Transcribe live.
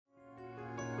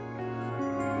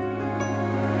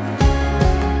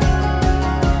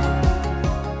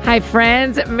Hi,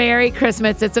 friends. Merry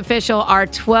Christmas. It's official. Our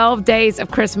 12 Days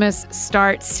of Christmas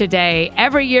starts today.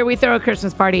 Every year we throw a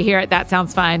Christmas party here at That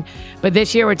Sounds Fun, but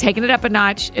this year we're taking it up a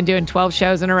notch and doing 12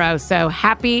 shows in a row. So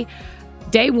happy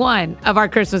day one of our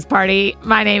Christmas party.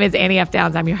 My name is Annie F.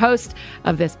 Downs. I'm your host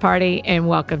of this party, and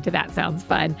welcome to That Sounds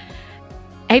Fun.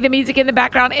 Hey, the music in the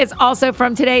background is also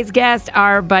from today's guest,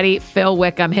 our buddy Phil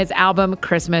Wickham. His album,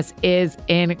 Christmas, is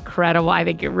incredible. I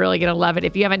think you're really going to love it.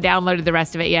 If you haven't downloaded the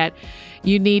rest of it yet,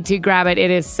 you need to grab it.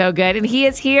 It is so good. And he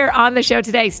is here on the show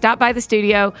today. Stop by the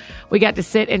studio. We got to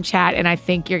sit and chat, and I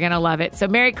think you're going to love it. So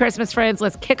Merry Christmas, friends.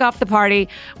 Let's kick off the party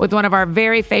with one of our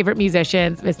very favorite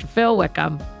musicians, Mr. Phil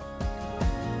Wickham.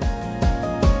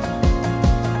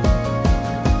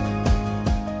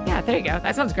 Yeah, there you go.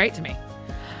 That sounds great to me.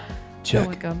 Check.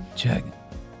 Welcome. Check.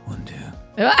 1, 2.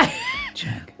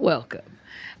 Check. Welcome.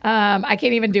 I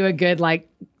can't even do a good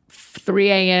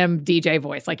 3 a.m. DJ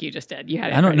voice like you just did. You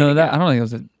had. I don't know that. I don't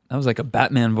think that was like a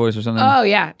Batman voice or something. Oh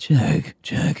yeah. Check.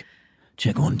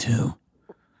 1, 2.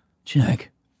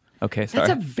 Check. Okay, sorry.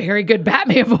 That's a very good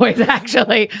Batman voice,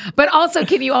 actually. But also,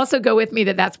 can you also go with me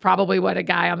that that's probably what a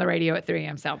guy on the radio at 3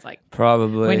 a.m. sounds like?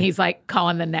 Probably. When he's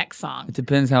calling the next song. It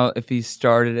depends if he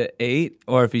started at 8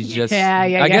 or if he's just. Yeah.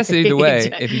 I guess either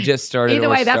way, if he just started. Either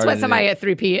way, that's what somebody at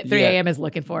 3 a.m. is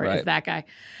looking for, Right. is that guy.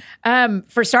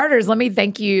 For starters, let me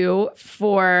thank you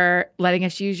for letting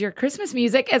us use your Christmas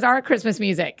music as our Christmas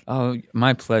music. Oh,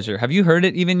 my pleasure. Have you heard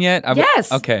it even yet?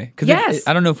 Yes. Okay. Yes.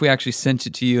 I don't know if we actually sent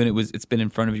it to you and it's been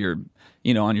in front of your,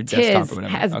 on your desktop or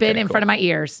whatever. Has been in front of my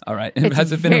ears. All right. It's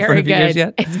Has it been in front of your ears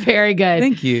yet? It's very good.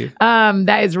 Thank you.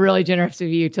 That is really generous of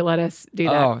you to let us do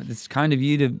that. Oh, it's kind of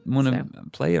you to want to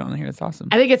play it on here. It's awesome.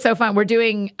 I think it's so fun. We're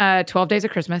doing 12 Days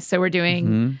of Christmas. So we're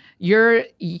doing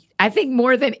I think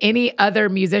more than any other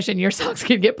musician, your songs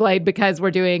can get played because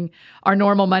we're doing our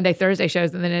normal Monday, Thursday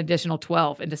shows and then an additional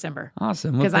 12 in December.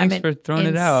 Awesome. Well, thanks for throwing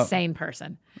it out. Insane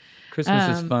person.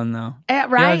 Christmas is fun, though.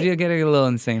 Right? You get a little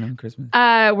insane on Christmas.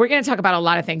 We're going to talk about a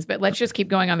lot of things, but let's just keep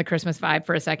going on the Christmas vibe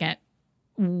for a second.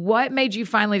 What made you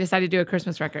finally decide to do a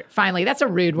Christmas record? Finally, that's a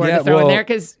rude word to throw in there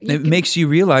because it makes you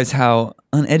realize how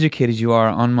uneducated you are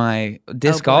on my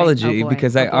discology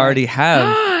because I already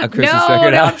have a Christmas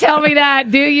record out. No, don't tell me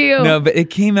that, do you? No, but it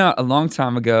came out a long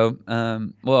time ago.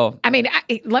 Let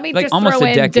me just almost throw a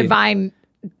in decade.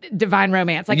 Divine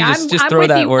Romance. You just I'm throw with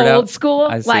that you word old out. school.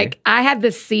 I see. I had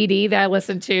the CD that I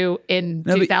listened to in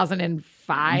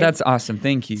 2005. That's awesome.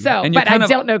 Thank you. So, and but I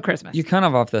don't know Christmas. You're kind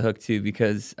of off the hook too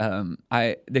because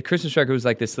the Christmas record was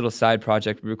like this little side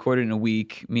project. We recorded in a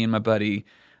week, me and my buddy.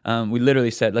 We literally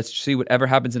said, let's see whatever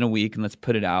happens in a week and let's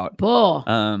put it out. Bull.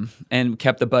 And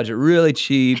kept the budget really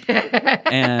cheap.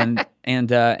 and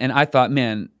I thought,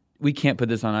 man, we can't put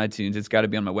this on iTunes. It's got to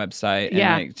be on my website.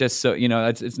 Yeah. And just so,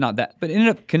 it's not that. But it ended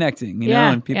up connecting,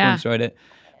 and people enjoyed it.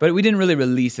 But we didn't really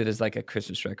release it as like a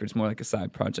Christmas record. It's more like a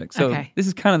side project. So This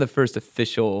is kind of the first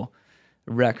official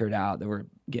record out that we're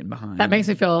getting behind. That makes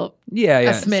me feel a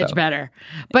smidge smidge better.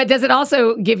 But does it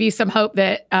also give you some hope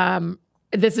that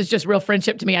this is just real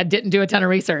friendship to me? I didn't do a ton of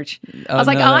research. I was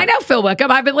I know Phil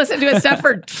Wickham. I've been listening to his stuff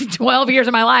for 12 years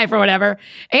of my life or whatever.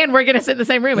 And we're going to sit in the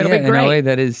same room. It'll be great. In a way,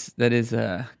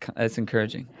 that's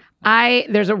encouraging.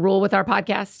 There's a rule with our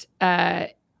podcast.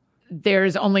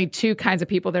 There's only 2 kinds of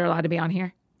people that are allowed to be on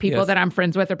here. People that I'm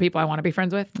friends with or people I want to be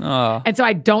friends with. Oh. And so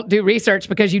I don't do research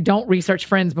because you don't research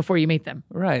friends before you meet them.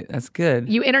 Right. That's good.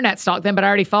 You internet stalk them, but I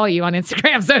already follow you on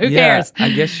Instagram, so who cares? I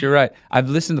guess you're right. I've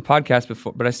listened to podcasts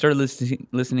before, but I started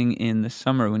listening in the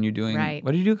summer when you're doing,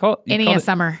 what did you call it? Ennia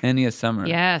Summer. Ennia Summer.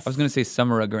 Yes. I was going to say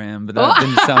Summeragram, but that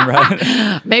didn't sound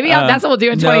right. Maybe that's what we'll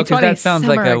do in 2020. No, because that sounds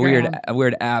like a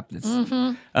weird app. That's,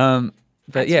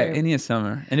 but That's true. Ennia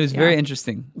Summer. And it was very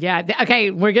interesting. Yeah. Okay,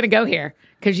 we're going to go here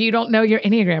because you don't know your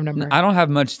Enneagram number. I don't have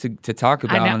much to talk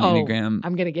about on the Enneagram.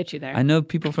 I'm going to get you there. I know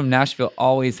people from Nashville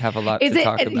always have a lot to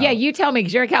talk about. Yeah, you tell me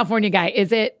because you're a California guy.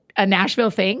 Is it a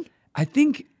Nashville thing? I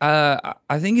think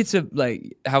it's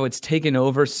how it's taken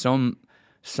over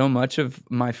so much of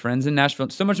my friends in Nashville.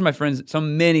 So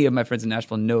many of my friends in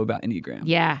Nashville know about Enneagram.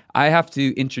 Yeah. I have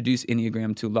to introduce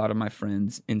Enneagram to a lot of my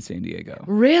friends in San Diego.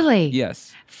 Really?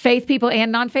 Yes. Faith people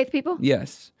and non-faith people?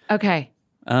 Yes. Okay.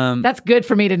 That's good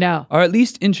for me to know. Or at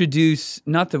least introduce,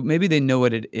 maybe they know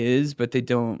what it is, but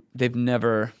they've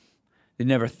never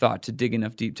thought to dig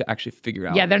enough deep to actually figure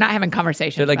out. Yeah, they're not having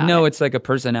conversations. They're like, about no, it. it's like a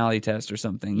personality test or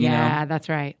something. Yeah, that's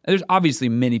right. There's obviously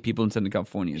many people in Southern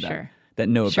California that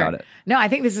know about it. No, I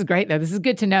think this is great though. This is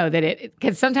good to know that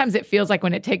because sometimes it feels like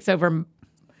when it takes over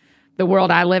the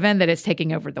world I live in, that it's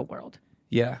taking over the world.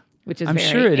 Yeah. Which is I'm very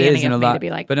sure it Annie is in of a me lot. to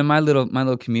be like, but in my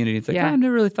little community, it's like, I've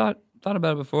never really thought thought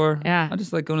about it before. Yeah. I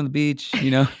just like going to the beach,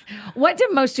 What do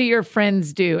most of your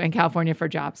friends do in California for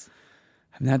jobs?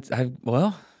 There's a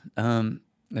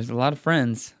lot of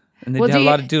friends. And they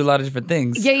do a lot of different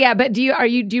things. Yeah. But do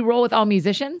you roll with all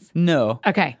musicians? No.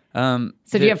 Okay. So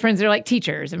do you have friends that are like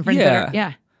teachers and friends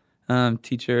that are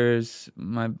teachers?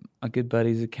 A good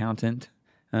buddy's accountant,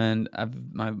 and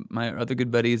my other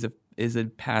good buddy is a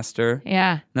pastor.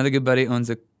 Yeah. Another good buddy owns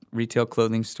a retail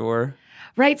clothing store.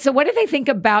 Right. So what do they think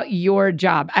about your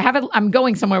job? I'm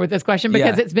going somewhere with this question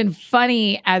because it's been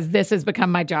funny as this has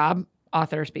become my job,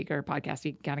 author, speaker,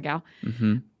 podcasting kind of gal.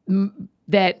 Mm-hmm.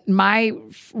 That my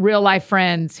real life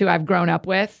friends who I've grown up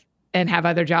with and have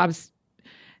other jobs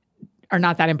are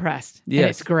not that impressed. Yes. And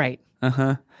it's great.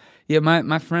 Uh-huh. Yeah,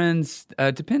 my friends,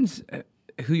 depends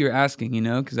who you're asking,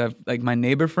 because I've like my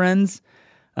neighbor friends,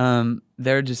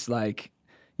 they're just like,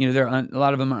 a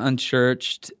lot of them are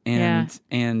unchurched and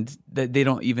they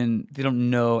don't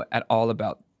know at all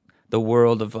about the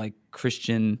world of like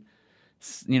Christian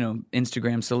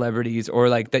Instagram celebrities, or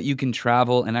like that you can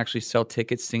travel and actually sell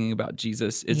tickets singing about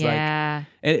Jesus is like,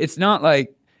 it's not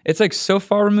like, it's like so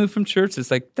far removed from church.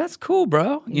 It's like, that's cool,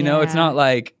 bro. It's not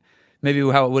like maybe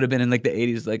how it would have been in like the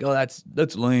 80s, like, oh,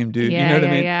 that's lame, dude. You know what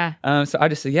I mean? Yeah. So I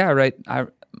just say, right.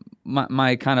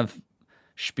 My kind of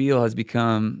spiel has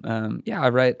become,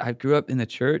 I grew up in the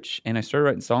church and I started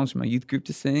writing songs for my youth group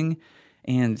to sing.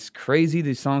 And it's crazy.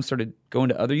 These songs started going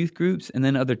to other youth groups and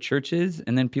then other churches.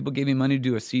 And then people gave me money to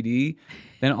do a CD.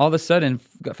 Then all of a sudden,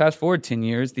 fast forward 10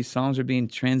 years, these songs are being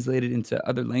translated into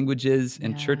other languages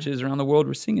and churches around the world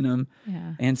were singing them.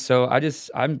 Yeah. And so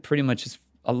I'm pretty much just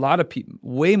a lot of people,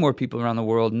 way more people around the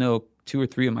world know 2 or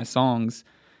 3 of my songs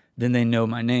than they know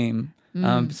my name.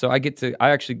 So I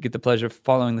actually get the pleasure of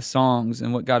following the songs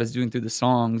and what God is doing through the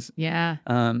songs. Yeah.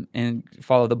 And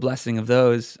follow the blessing of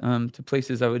those to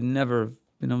places I would never have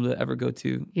been able to ever go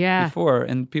to before.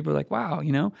 And people are like, wow,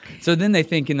 So then they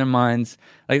think in their minds,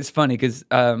 like it's funny because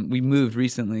we moved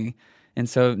recently. And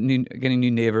so getting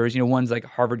new neighbors, one's like a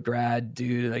Harvard grad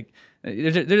dude, like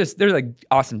they're like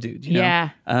awesome dudes, Yeah.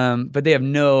 But they have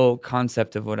no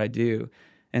concept of what I do.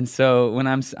 And so when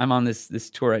I'm on this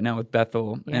tour right now with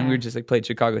Bethel, and we just like played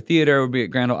Chicago Theater, we'll be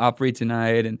at Grand Ole Opry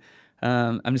tonight, and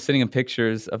I'm just sending them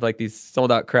pictures of like these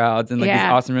sold out crowds and like these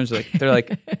awesome rooms. They're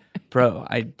like, bro,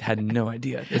 I had no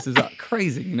idea. This is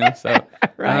crazy, So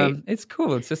right. It's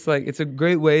cool. It's just like it's a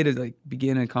great way to like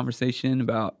begin a conversation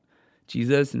about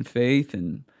Jesus and faith,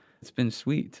 and it's been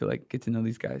sweet to like get to know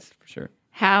these guys for sure.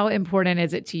 How important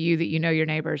is it to you that you know your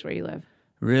neighbors where you live?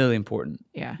 Really important.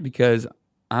 Yeah. Because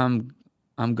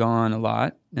I'm gone a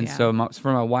lot. And so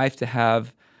for my wife to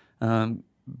have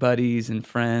buddies and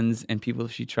friends and people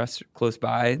she trusts close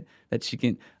by that she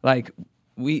can, like,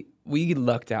 we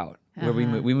lucked out where we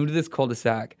moved. We moved to this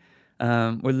cul-de-sac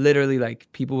where literally, like,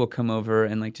 people will come over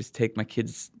and, like, just take my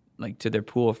kids, like, to their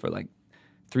pool for, like,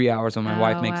 3 hours when my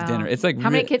wife makes dinner. It's like,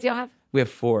 how many kids y'all have? We have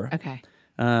 4. Okay.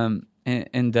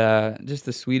 And just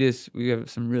the sweetest, we have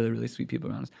some really, really sweet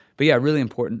people around us. But yeah, really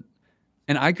important.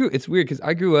 And it's weird because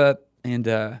I grew up, and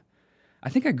I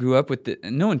think I grew up with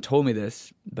no one told me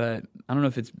this, but I don't know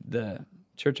if it's the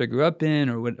church I grew up in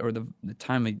or the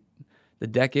time of the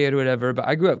decade or whatever, but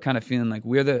I grew up kind of feeling like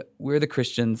we're the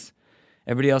Christians.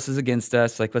 Everybody else is against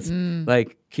us. Like, let's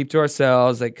like keep to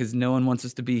ourselves, like, because no one wants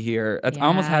us to be here. I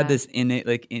almost had this innate,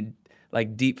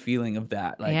 like deep feeling of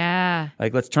that. Like,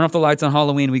 like, let's turn off the lights on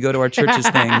Halloween. We go to our church's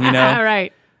thing,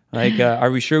 Right. Like, are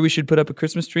we sure we should put up a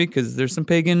Christmas tree? Because there's some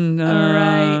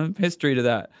pagan history to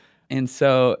that. And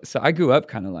so I grew up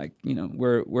kind of like,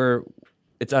 we're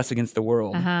it's us against the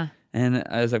world. Uh-huh. And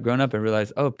as I've grown up, I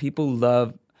realized, people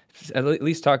love, at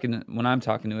least when I'm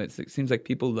talking to it seems like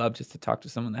people love just to talk to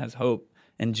someone that has hope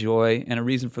and joy and a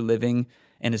reason for living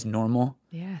and is normal.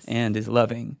 Yes. And is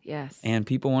loving. Yes. And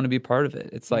people want to be part of it.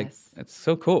 It's like, it's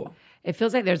so cool. It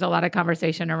feels like there's a lot of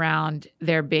conversation around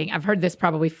I've heard this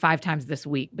probably 5 times this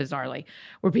week, bizarrely,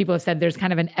 where people have said there's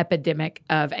kind of an epidemic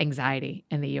of anxiety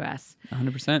in the U.S.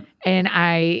 100%.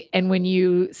 And when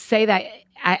you say that,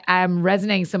 I'm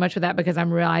resonating so much with that because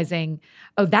I'm realizing,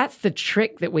 that's the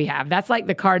trick that we have. That's like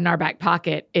the card in our back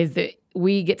pocket, is that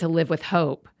we get to live with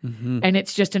hope. Mm-hmm. And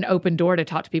it's just an open door to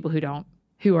talk to people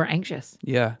who are anxious.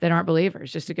 Yeah. That aren't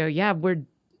believers, just to go,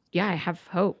 I have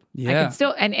hope. Yeah. I can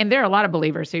still, and there are a lot of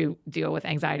believers who deal with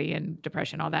anxiety and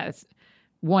depression, all that.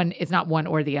 It's not one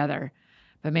or the other.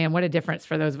 But man, what a difference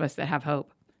for those of us that have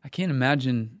hope. I can't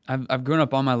imagine. I've grown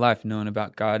up all my life knowing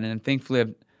about God, and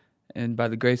thankfully, and by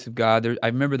the grace of God, I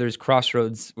remember there's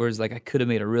crossroads where it's like I could have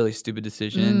made a really stupid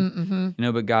decision,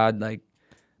 but God like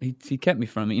he kept me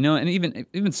from it, and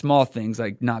even small things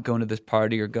like not going to this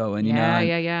party or going,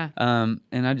 Yeah.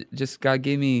 And God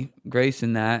gave me grace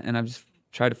in that, and I've just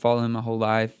tried to follow him my whole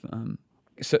life.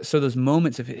 So those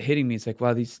moments of it hitting me, it's like,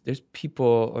 wow, there's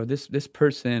people, or this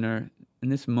person, or in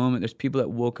this moment, there's people that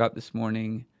woke up this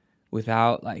morning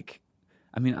without like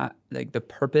the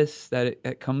purpose that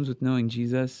it comes with knowing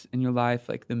Jesus in your life,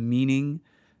 like the meaning,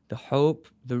 the hope,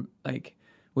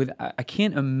 I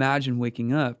can't imagine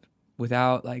waking up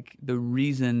without like the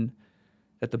reason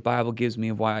that the Bible gives me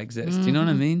of why I exist. You know what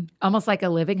I mean? Almost like a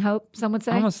living hope, some would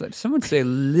say. Almost like some would say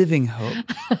living hope.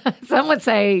 Some would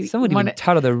say. Some would even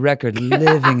title the record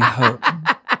 "Living Hope."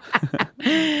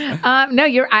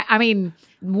 No,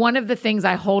 one of the things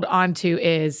I hold on to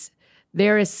is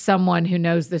there is someone who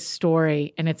knows this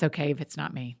story, and it's okay if it's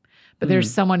not me. But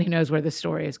there's someone who knows where the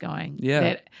story is going. Yeah.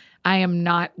 That I am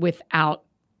not without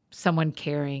someone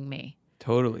carrying me.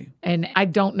 Totally. And I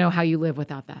don't know how you live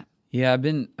without that. Yeah, I've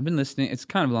been listening. It's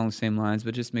kind of along the same lines, but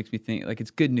it just makes me think like it's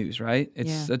good news, right?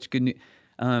 It's such good news.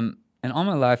 And all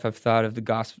my life I've thought of the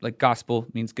gospel, like gospel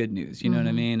means good news. You know what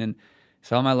I mean? And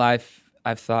so all my life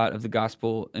I've thought of the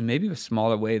gospel in maybe a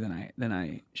smaller way than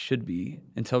I should be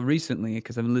until recently,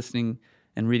 because I've been listening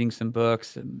and reading some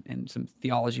books and some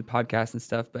theology podcasts and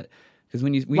stuff. But because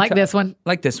when this one,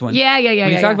 yeah.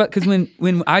 When you talk about, because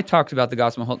when I talked about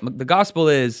the gospel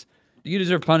is, you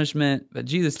deserve punishment, but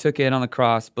Jesus took it on the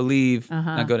cross. Believe,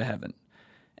 now go to heaven,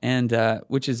 and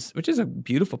which is a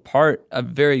beautiful part, a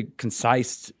very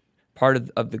concise part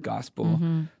of the gospel.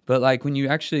 But like when you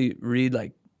actually read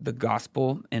like the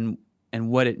gospel and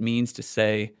what it means to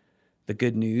say the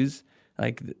good news,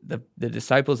 like the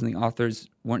disciples and the authors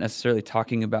weren't necessarily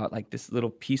talking about like this little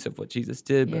piece of what Jesus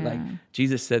did, but like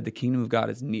Jesus said, the kingdom of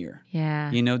God is near. Yeah,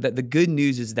 that the good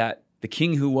news is that the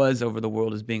king who was over the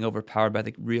world is being overpowered by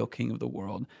the real king of the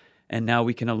world. And now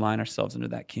we can align ourselves under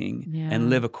that king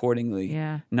and live accordingly.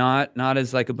 Yeah. Not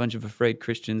as like a bunch of afraid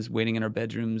Christians waiting in our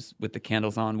bedrooms with the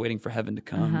candles on, waiting for heaven to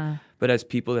come, but as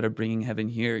people that are bringing heaven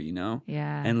here,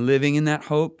 Yeah. and living in that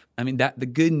hope. I mean, that the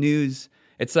good news,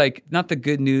 it's like not the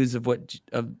good news of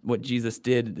what Jesus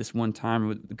did this one time,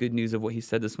 or the good news of what he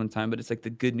said this one time, but it's like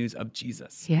the good news of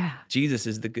Jesus. Yeah. Jesus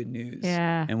is the good news.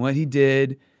 Yeah. And what he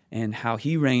did, and how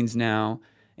he reigns now,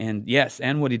 and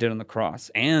and what he did on the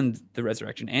cross, and the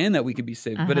resurrection, and that we could be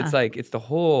saved. But it's like, it's the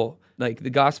whole, like the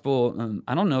gospel,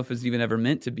 I don't know if it's even ever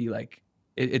meant to be like,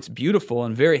 it's beautiful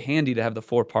and very handy to have the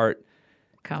 4-part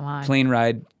plane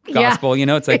ride gospel,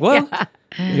 it's like, well,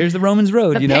 here's the Romans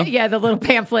road, the little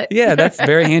pamphlet. Yeah, that's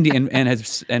very handy,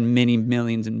 and many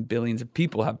millions and billions of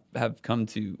people have come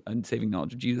to unsaving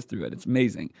knowledge of Jesus through it. It's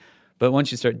amazing. But once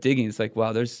you start digging, it's like,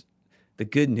 wow, the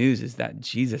good news is that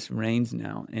Jesus reigns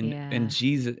now, and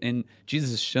Jesus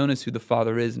has shown us who the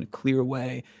Father is in a clear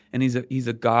way, and he's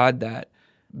a God that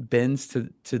bends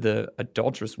to the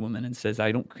adulterous woman and says,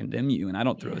 I don't condemn you, and I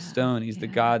don't throw a stone. He's the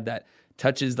God that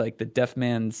touches like the deaf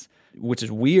man's, which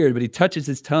is weird, but he touches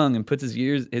his tongue and puts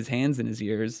his hands in his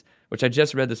ears, which I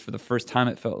just read this for the first time,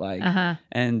 it felt like.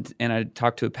 And I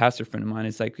talked to a pastor friend of mine.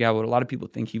 It's like, what a lot of people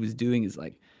think he was doing is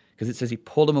like, because it says he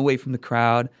pulled him away from the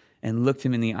crowd and looked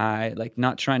him in the eye, like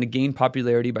not trying to gain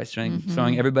popularity by showing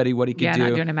everybody what he could do. Yeah,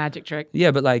 not doing a magic trick.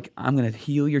 Yeah, but like, I'm going to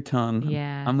heal your tongue.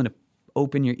 Yeah. I'm going to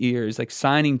open your ears, like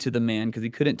signing to the man because he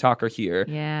couldn't talk or hear.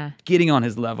 Yeah. Getting on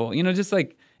his level, just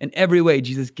like in every way,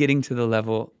 Jesus getting to the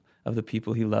level of the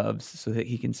people he loves so that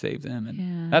he can save them.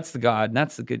 And that's the God. And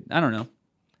that's the good, I don't know.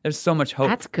 There's so much hope.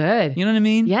 That's good. You know what I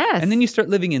mean? Yes. And then you start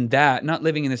living in that, not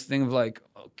living in this thing of like,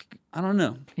 I don't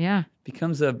know. Yeah.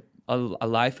 Becomes a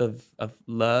life of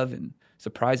love and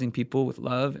surprising people with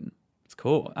love, and it's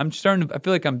cool. I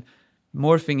feel like I'm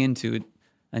morphing into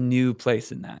a new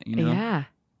place in that, Yeah.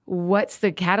 What's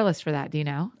the catalyst for that? Do you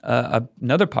know?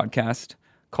 Another podcast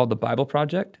called The Bible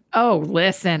Project. Oh,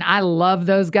 listen, I love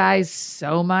those guys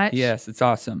so much. Yes, it's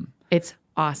awesome. It's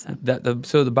awesome.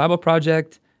 So The Bible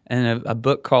Project and a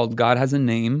book called God Has a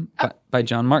Name by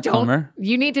John Mark Comer.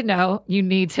 You need to know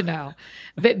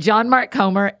that John Mark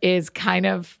Comer is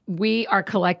we are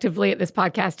collectively at this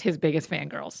podcast his biggest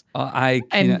fangirls.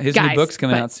 His new book's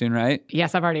coming out soon, right?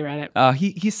 Yes, I've already read it.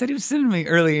 He said he was sending me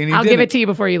early, and I'll give it to you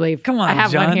before you leave. Come on, I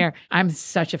have John. one here. I'm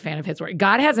such a fan of his work.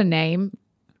 God Has a Name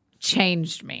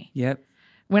changed me. Yep.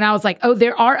 When I was like, oh,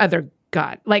 there are other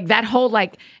gods. Like that whole,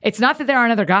 it's not that there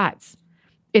aren't other gods.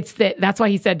 It's that's why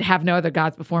he said, have no other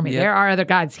gods before me. Yep. There are other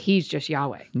gods. He's just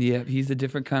Yahweh. Yeah, he's a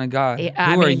different kind of God.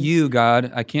 Who are you,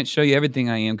 God? I can't show you everything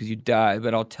I am because you died,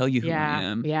 but I'll tell you who I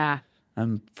am. Yeah.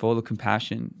 I'm full of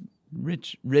compassion,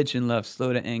 rich in love,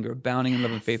 slow to anger, abounding in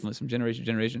love and faithfulness from generation to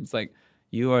generation. It's like,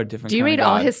 you are a different kind of God. Do you read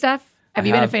all his stuff? Have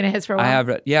you been a fan of his for a while? I have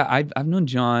read. Yeah, I've known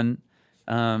John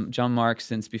John Mark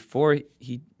since before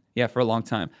for a long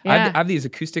time. Yeah. I have these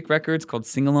acoustic records called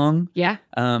Sing Along. Yeah.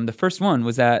 The first one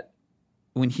was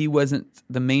when he wasn't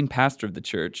the main pastor of the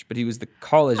church, but he was the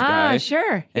college guy.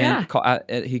 Sure. And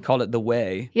he called it The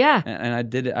Way. Yeah. And I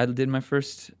did my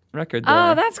first record there.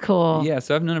 Oh, that's cool. Yeah,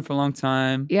 so I've known him for a long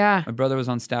time. Yeah. My brother was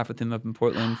on staff with him up in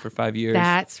Portland for 5 years.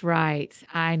 That's right.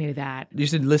 I knew that. You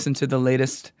should listen to the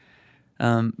latest. I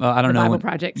don't know. Bible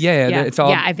Project. Yeah, it's all.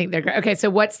 Yeah, I think they're great. Okay, so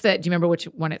do you remember which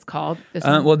one it's called? This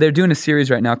one? Well, they're doing a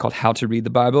series right now called How to Read the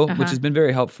Bible, which has been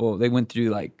very helpful. They went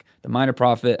through like the Minor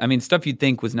Prophet. I mean, stuff you'd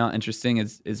think was not interesting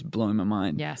is blowing my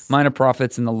mind. Yes. Minor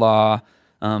Prophets and the Law,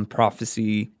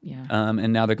 prophecy, Yeah.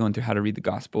 and now they're going through How to Read the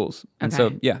Gospels. And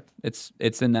so,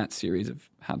 it's in that series of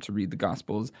How to Read the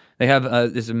Gospels. They have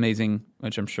this amazing,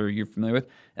 which I'm sure you're familiar with,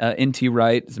 N.T.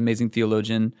 Wright, this amazing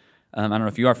theologian. I don't know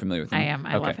if you are familiar with him. I am.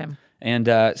 I love him. And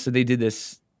so they did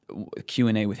this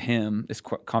Q&A with him, this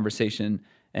conversation,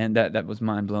 and that was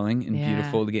mind-blowing and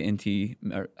beautiful to get into.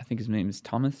 I think his name is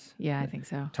Thomas. Yeah, I think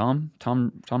so. Tom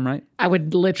Wright? I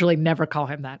would literally never call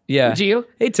him that. Yeah. Would you?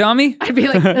 Hey, Tommy. I'd be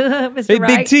like, Mr. Hey,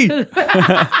 Wright. Big T.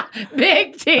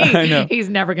 Big T. I know. He's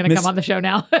never going to come on the show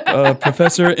now.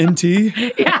 Professor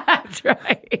N.T. Yeah, that's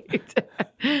right.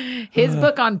 His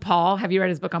book on Paul. Have you read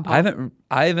his book on Paul?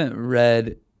 I haven't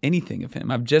read anything of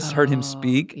him. I've just heard him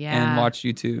speak and watched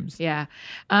YouTubes. Yeah.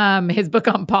 His book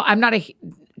on Paul.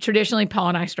 Traditionally, Paul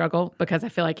and I struggle because I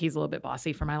feel like he's a little bit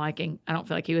bossy for my liking. I don't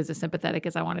feel like he was as sympathetic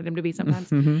as I wanted him to be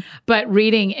sometimes. But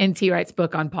reading N.T. Wright's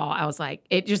book on Paul, I was like,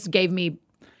 it just gave me,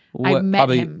 I met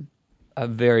him. A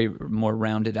very more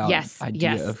rounded out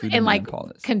idea of who the man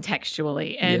Paul is.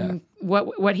 Contextually and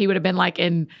what he would have been like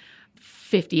in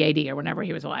 50 AD or whenever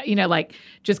he was alive, like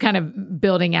just kind of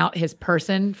building out his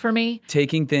person for me.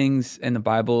 Taking things in the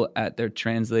Bible at their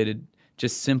translated,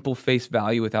 just simple face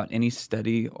value without any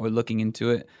study or looking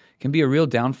into it can be a real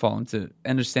downfall into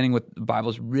understanding what the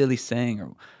Bible's really saying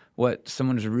or what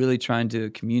someone is really trying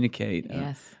to communicate.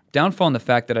 Yes. Downfall in the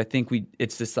fact that I think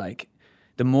it's just like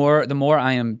the more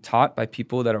I am taught by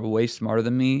people that are way smarter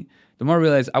than me, the more I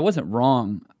realize I wasn't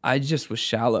wrong. I just was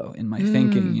shallow in my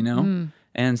thinking,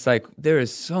 And it's like, there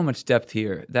is so much depth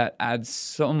here that adds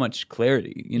so much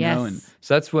clarity, know? And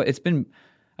so that's what it's been,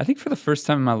 I think for the first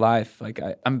time in my life, like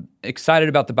I'm excited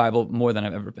about the Bible more than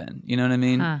I've ever been. You know what I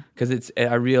mean? Because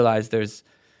I realize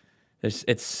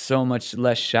it's so much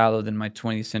less shallow than my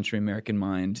 20th century American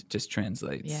mind just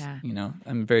translates. Yeah.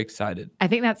 I'm very excited. I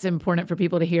think that's important for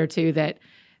people to hear too, that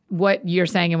what you're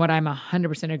saying and what I'm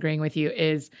 100% agreeing with you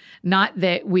is not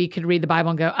that we could read the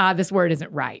Bible and go, this word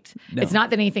isn't right. No. It's not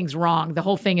that anything's wrong. The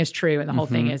whole thing is true and the whole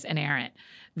thing is inerrant.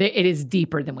 It is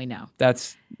deeper than we know.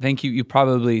 Thank you. You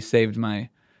probably saved my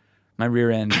rear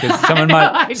end because someone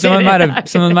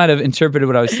might have interpreted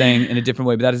what I was saying in a different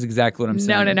way, but that is exactly what I'm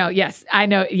saying. No. Yes, I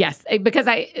know. Yes, because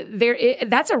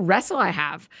that's a wrestle I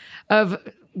have of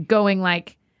going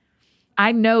like,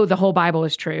 I know the whole Bible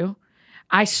is true.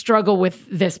 I struggle with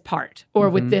this part or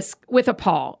with a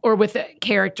Paul or with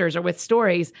characters or with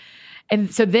stories.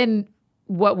 And so then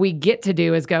what we get to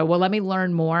do is go, well, let me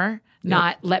learn more,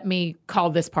 not let me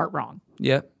call this part wrong.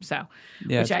 Yep. So,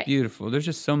 it's beautiful. There's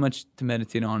just so much to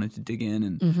meditate on and to dig in.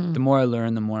 And the more I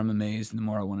learn, the more I'm amazed and the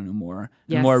more I want to know more.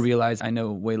 The more I realize I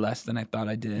know way less than I thought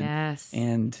I did. Yes.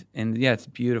 And it's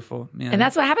beautiful. Man. And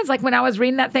that's what happens. Like when I was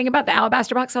reading that thing about the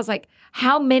alabaster box, I was like,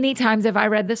 how many times have I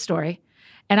read this story?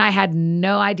 And I had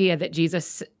no idea that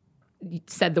Jesus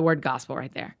said the word gospel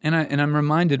right there. And I'm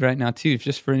reminded right now too,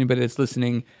 just for anybody that's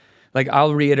listening, like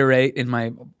I'll reiterate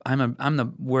I'm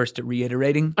the worst at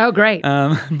reiterating. Oh, great.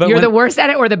 But you're the worst at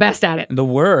it or the best at it? The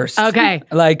worst. Okay.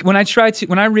 Like when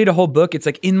I read a whole book, it's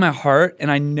like in my heart and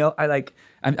I know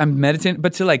I'm meditating,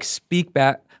 but to like speak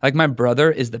back, like my brother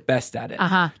is the best at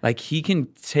it. Like he can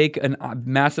take a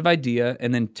massive idea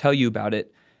and then tell you about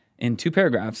it in 2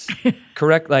 paragraphs,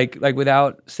 correct? Like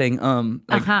without saying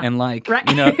and like, right.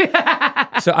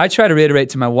 So I try to reiterate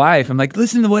to my wife. I'm like,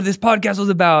 listen to what this podcast was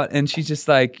about, and she's just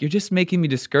like, you're just making me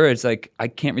discouraged. Like I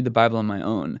can't read the Bible on my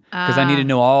own because I need to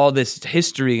know all this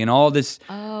history and all this,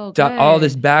 all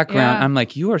this background. Yeah. I'm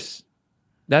like,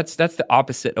 that's the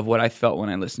opposite of what I felt when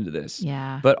I listened to this.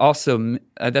 Yeah. But also,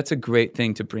 that's a great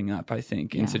thing to bring up. I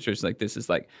think in situations like this is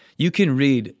like you can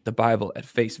read the Bible at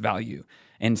face value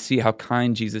and see how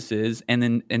kind Jesus is,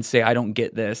 and say, I don't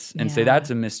get this, and say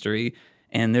that's a mystery,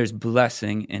 and there's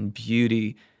blessing and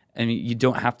beauty. I mean, you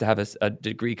don't have to have a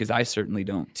degree, because I certainly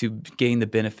don't, to gain the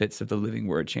benefits of the living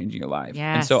word changing your life.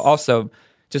 Yes. And so also,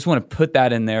 just want to put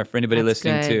that in there for anybody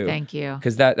listening good. too. Thank you.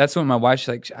 Because that's what my wife's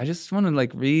like, I just want to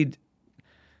like read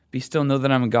be still, know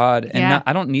that I'm God. And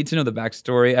I don't need to know the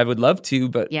backstory. I would love to,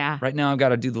 but right now I've got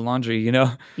to do the laundry,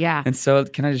 Yeah. And so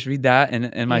can I just read that?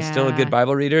 And am I still a good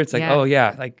Bible reader? It's like, oh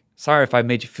yeah, like, sorry if I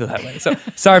made you feel that way. So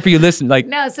sorry for you listening. Like,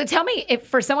 no, so tell me, if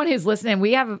for someone who's listening,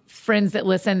 we have friends that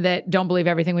listen that don't believe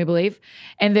everything we believe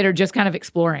and that are just kind of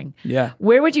exploring. Yeah.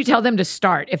 Where would you tell them to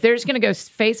start? If they're just going to go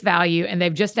face value and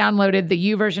they've just downloaded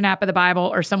the YouVersion app of the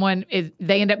Bible, or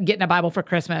they end up getting a Bible for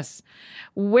Christmas,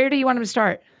 where do you want them to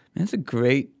start? That's a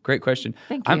great question.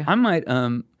 Thank you. I might,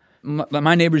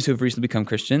 my neighbors who have recently become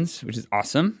Christians, which is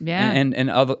awesome. Yeah. And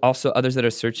also others that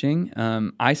are searching,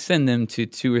 I send them to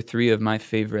 2 or 3 of my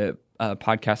favorite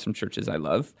podcasts from churches I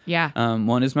love. Yeah.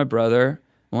 One is my brother.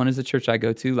 One is the church I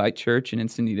go to, Light Church in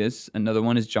Encinitas. Another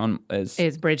one is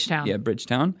is Bridgetown. Yeah,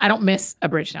 Bridgetown. I don't miss a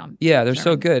Bridgetown. Yeah, they're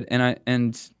so good.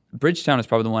 And Bridgetown is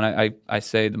probably the one I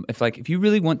say, if you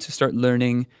really want to start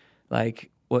learning, like,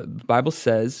 what the Bible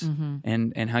says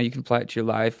and how you can apply it to your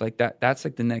life, like that's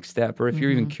like the next step. Or if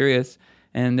you're even curious,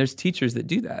 and there's teachers that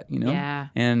do that, Yeah.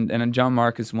 And John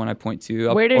Mark is one I point to.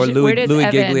 Louis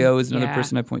Evan, Giglio is another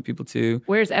person I point people to.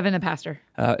 Where's Evan the pastor?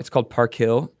 It's called Park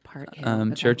Hill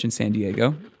Church in San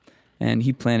Diego. And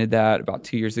he planted that about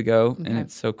 2 years ago. Okay. And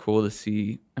it's so cool to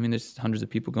see. I mean, there's hundreds of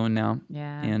people going now.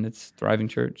 Yeah. And it's a thriving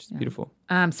church. It's beautiful.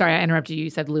 Sorry, I interrupted you. You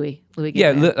said Louis Giglio.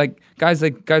 Yeah, like guys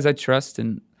I trust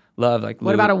and love. Like,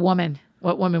 what about a woman?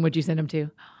 What woman would you send him to?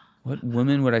 What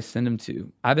woman would I send him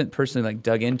to? I haven't personally like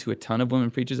dug into a ton of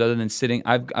women preachers other than sitting.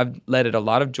 I've led at a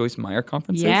lot of Joyce Meyer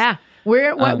conferences. Yeah,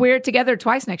 we're together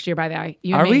twice next year, by the way.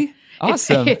 You and are me. We?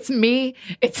 Awesome. It's me,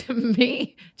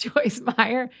 Joyce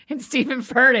Meyer, and Stephen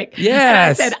Furtick.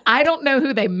 Yes. And I said, I don't know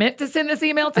who they meant to send this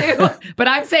email to, but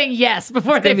I'm saying yes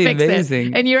before they fix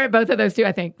it. And you're at both of those too,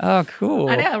 I think. Oh, cool.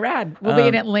 I know, rad. We'll be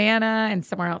in Atlanta and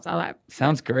somewhere else.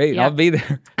 Sounds great. Yeah. I'll be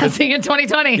there. I'll see you in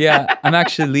 2020. Yeah, I'm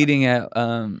actually leading at,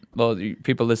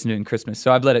 people listen to it in Christmas.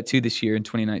 So I've led at 2 this year in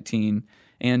 2019.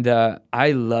 And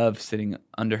I love sitting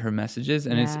under her messages.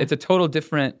 And it's a total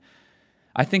different...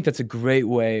 I think that's a great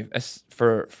way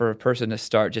for a person to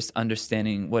start just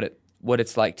understanding what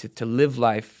it's like to live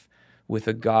life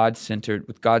with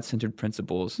God-centered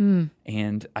principles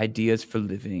and ideas for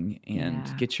living,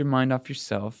 and get your mind off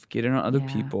yourself, get it on other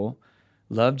people,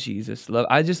 love Jesus.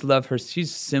 I just love her.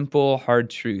 She's simple, hard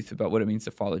truth about what it means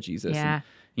to follow Jesus. Yeah.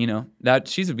 And,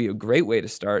 that would be a great way to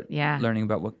start learning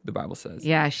about what the Bible says.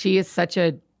 Yeah, she is such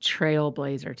a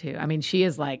trailblazer too. I mean, she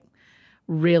is like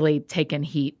really taken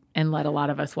heat and let a lot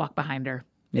of us walk behind her.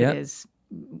 Yeah.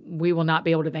 We will not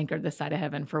be able to thank her this side of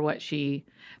heaven for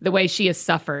the way she has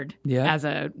suffered as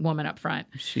a woman up front.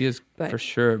 She is for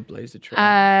sure blazed a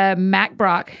trail. Mac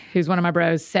Brock, who's one of my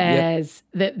bros, says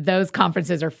that those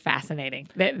conferences are fascinating.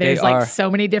 There's so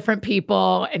many different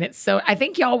people, and I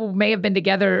think y'all may have been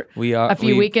together a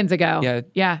few weekends ago.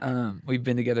 Yeah. We've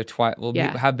been together twice. Well, we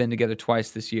have been together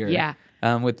twice this year. Yeah.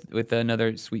 With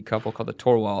another sweet couple called the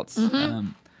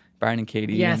Torwalds. Brian and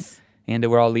Katie. Yes. And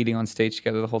we're all leading on stage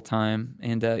together the whole time.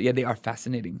 And they are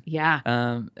fascinating.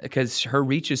 Yeah. Because her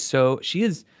reach is she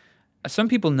is, some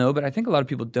people know, but I think a lot of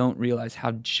people don't realize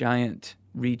how giant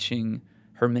reaching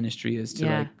her ministry is to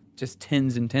like just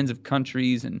tens and tens of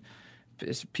countries, and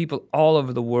people all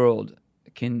over the world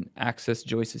can access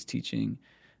Joyce's teaching.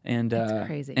 And that's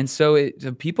crazy. And so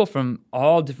people from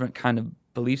all different kind of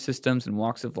belief systems and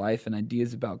walks of life and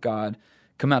ideas about God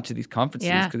come out to these conferences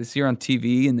because they see her on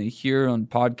TV and they hear her on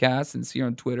podcasts and see her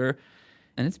on Twitter,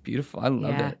 and it's beautiful. I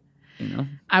love it.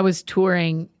 I was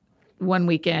touring one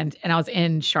weekend and I was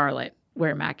in Charlotte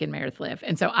where Mac and Meredith live,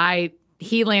 and so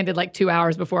he landed like 2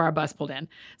 hours before our bus pulled in.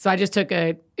 So I just took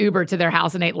a Uber to their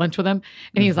house and ate lunch with him,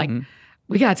 and he was like,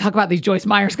 we got to talk about these Joyce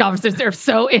Meyer's conferences. They're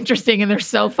so interesting and they're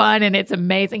so fun and it's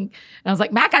amazing. And I was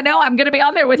like, Mac, I know I'm going to be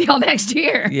on there with y'all next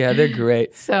year. Yeah, they're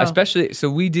great. So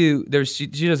we do, she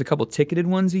does a couple ticketed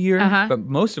ones a year, but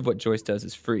most of what Joyce does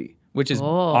is free, which is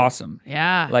awesome.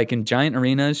 Yeah. Like in giant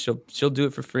arenas, she'll do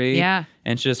it for free. Yeah.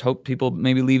 And she just hope people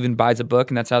maybe leave and buys a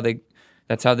book, and that's how they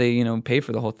pay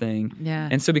for the whole thing. Yeah.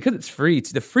 And so because it's free,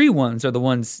 the free ones are the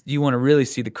ones you want to really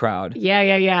see the crowd.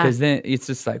 Yeah. Because then it's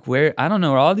just like, I don't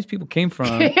know where all these people came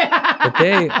from, but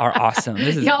they are awesome.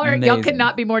 This is amazing. Y'all could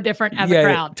not be more different as a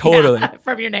crowd. Totally.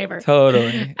 From your neighbor.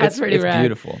 Totally. That's pretty rad. It's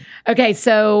beautiful. Okay,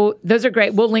 so those are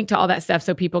great. We'll link to all that stuff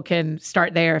so people can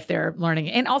start there if they're learning.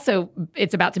 And also,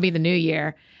 it's about to be the new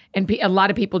year. And a lot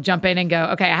of people jump in and go,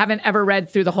 okay, I haven't ever read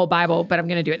through the whole Bible, but I'm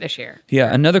going to do it this year.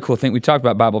 Yeah, another cool thing, we talked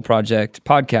about Bible Project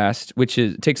podcast, which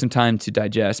takes some time to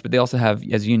digest, but they also have,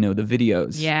 as you know, the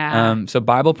videos. Yeah. So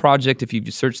Bible Project, if you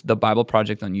search the Bible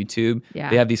Project on YouTube,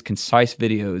 they have these concise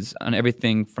videos on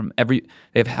everything from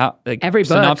they have every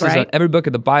synopsis book, right? on every book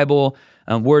of the Bible,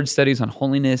 word studies on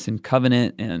holiness and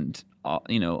covenant and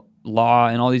law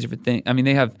and all these different things. I mean,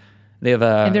 they have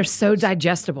and they're so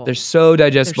digestible.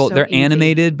 They're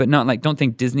animated, but not like, don't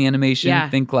think Disney animation. Yeah.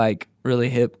 Think like really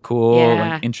hip, cool,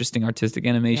 like interesting artistic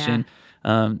animation.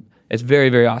 Yeah. It's very,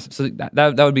 very awesome. So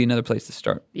that would be another place to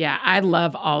start. Yeah, I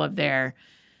love all of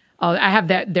I have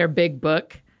their big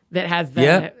book that has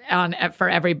for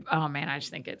every. Oh man, I just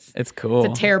think it's cool.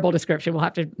 It's a terrible description. We'll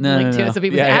have to link to it so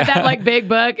people have that like big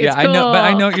book. It's cool.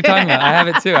 I know what you're talking about. I have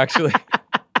it too, actually.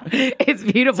 It's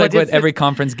beautiful. It's like what every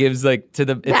conference gives, like to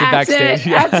the backstage.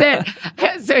 That's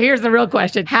it. So here's the real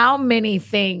question: how many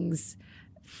things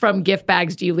from gift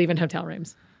bags do you leave in hotel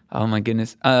rooms? Oh my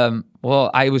goodness. Well,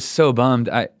 I was so bummed.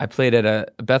 I played at a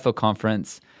Bethel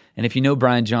conference, and if you know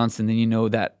Brian Johnson, then you know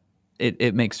that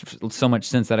it makes so much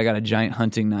sense that I got a giant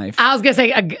hunting knife. I was gonna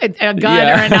say a gun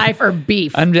or a knife or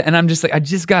beef. I'm just like, I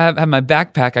just gotta have my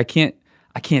backpack.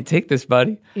 I can't take this,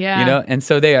 buddy. Yeah. And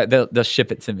so they'll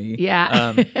ship it to me.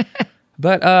 Yeah.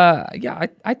 But I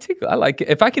like it.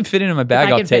 If I can fit it in my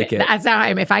bag, I'll take it. That's how I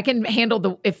am. If I can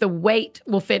handle if the weight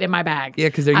will fit in my bag. Yeah,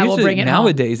 because they're usually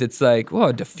nowadays home. It's like,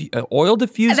 whoa, oil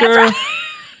diffuser. That's right.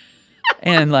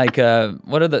 And like,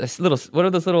 what are those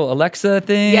little Alexa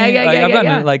things? Yeah. I've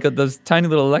gotten like those tiny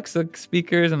little Alexa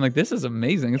speakers. I'm like, this is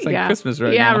amazing. It's like Christmas right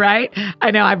now. Yeah, right.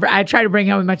 I know. I try to bring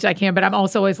home as much as I can, but I'm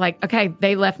also always like, okay,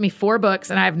 they left me 4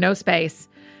 books and I have no space.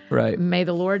 Right. May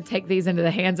the Lord take these into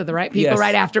the hands of the right people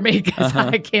right after me, because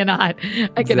I cannot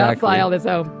fly all this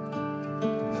home.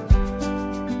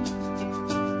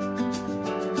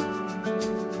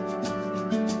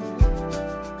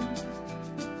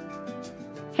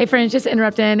 Hey friends, just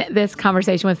interrupting this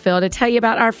conversation with Phil to tell you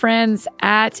about our friends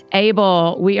at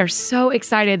Able. We are so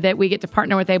excited that we get to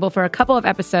partner with Able for a couple of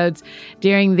episodes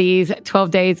during these 12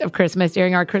 days of Christmas,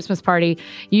 during our Christmas party.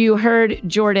 You heard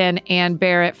Jordan and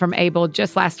Barrett from Able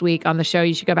just last week on the show.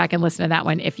 You should go back and listen to that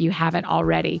one if you haven't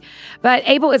already. But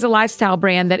Able is a lifestyle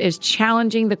brand that is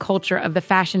challenging the culture of the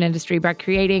fashion industry by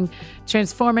creating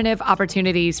transformative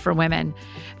opportunities for women.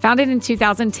 Founded in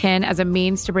 2010 as a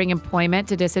means to bring employment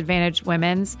to disadvantaged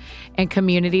women and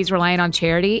communities relying on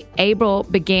charity, Able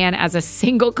began as a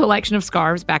single collection of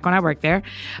scarves back when I worked there,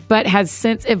 but has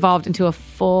since evolved into a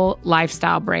full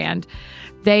lifestyle brand.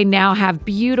 They now have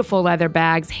beautiful leather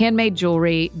bags, handmade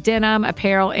jewelry, denim,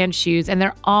 apparel, and shoes, and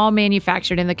they're all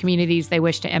manufactured in the communities they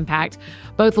wish to impact,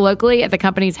 both locally at the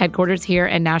company's headquarters here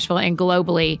in Nashville and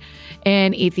globally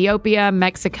in Ethiopia,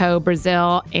 Mexico,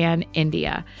 Brazil, and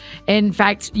India. In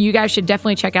fact, you guys should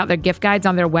definitely check out their gift guides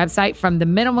on their website, from the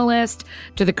minimalist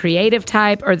to the creative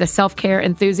type or the self-care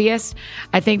enthusiast.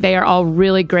 I think they are all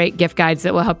really great gift guides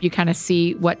that will help you kind of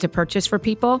see what to purchase for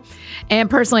people. And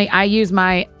personally, I use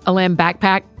my Elim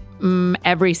backpack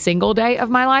every single day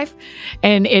of my life,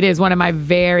 and it is one of my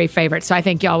very favorites. So I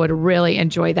think y'all would really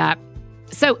enjoy that.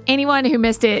 So anyone who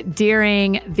missed it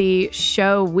during the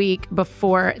show week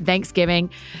before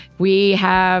Thanksgiving, we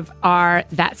have our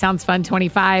That Sounds Fun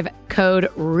 25 code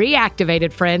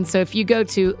reactivated, friends. So if you go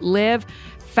to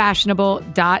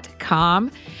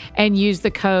livefashionable.com and use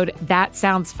the code That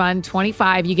Sounds Fun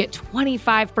 25, you get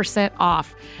 25%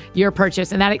 off your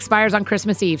purchase, and that expires on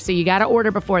Christmas Eve. So you got to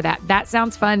order before that. That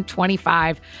Sounds Fun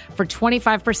 25 for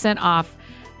 25% off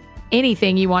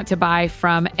anything you want to buy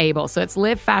from Able. So it's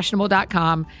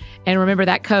livefashionable.com. And remember,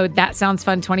 that code, That Sounds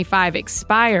Fun 25,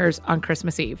 expires on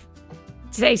Christmas Eve.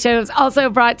 Today's show is also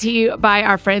brought to you by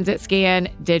our friends at Scan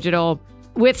Digital.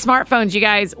 With smartphones, you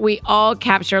guys, we all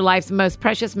capture life's most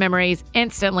precious memories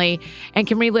instantly and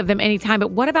can relive them anytime.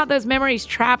 But what about those memories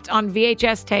trapped on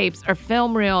VHS tapes or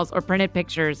film reels or printed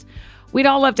pictures? We'd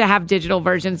all love to have digital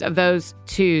versions of those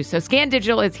too. So Scan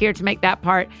Digital is here to make that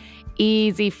part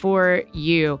easy for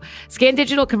you. Scan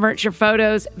Digital converts your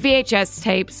photos, VHS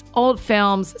tapes, old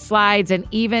films, slides, and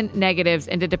even negatives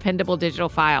into dependable digital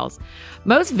files.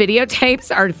 Most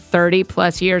videotapes are 30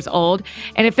 plus years old,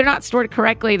 and if they're not stored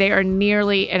correctly, they are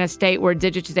nearly in a state where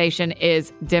digitization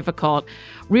is difficult.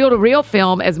 Reel-to-reel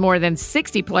film is more than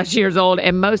 60 plus years old,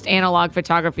 and most analog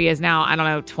photography is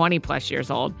now, 20 plus years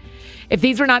old. If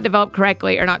these were not developed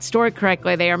correctly or not stored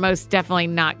correctly, they are most definitely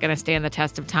not going to stand the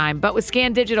test of time. But with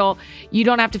Scan Digital, you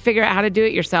don't have to figure out how to do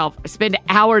it yourself, spend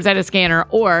hours at a scanner,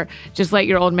 or just let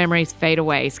your old memories fade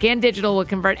away. Scan Digital will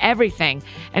convert everything,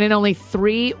 and in only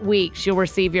 3 weeks, you'll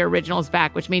receive your originals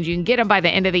back, which means you can get them by the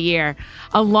end of the year,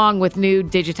 along with new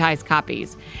digitized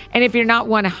copies. And if you're not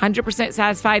 100%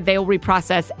 satisfied, they will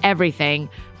reprocess everything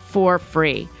for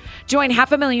free. Join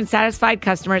 500,000 satisfied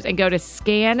customers and go to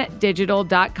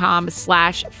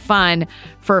scandigital.com/fun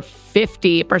for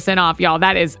 50% off, y'all.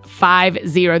 That is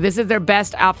 50. This is their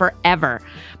best offer ever.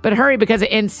 But hurry, because it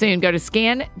ends soon. Go to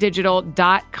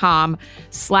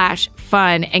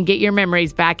scandigital.com/fun and get your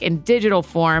memories back in digital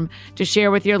form to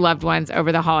share with your loved ones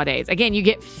over the holidays. Again, you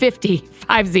get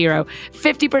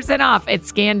 50% off at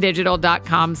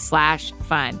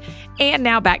scandigital.com/fun. And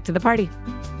now back to the party.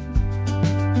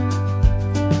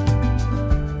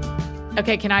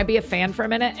 Okay, can I be a fan for a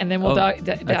minute, and then we'll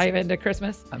dive into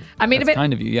Christmas? I mean, that's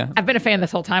kind of you, yeah. I've been a fan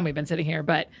this whole time we've been sitting here,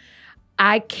 but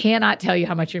I cannot tell you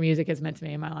how much your music has meant to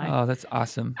me in my life. Oh, that's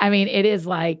awesome. I mean, it is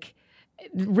like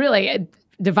really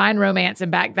Divine Romance, and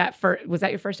back was that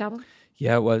your first album?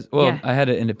 Yeah, it was. Well, yeah. I had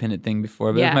an independent thing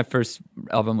before, but it was my first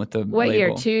album with the label. What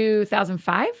year?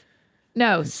 2005?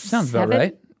 No, sounds about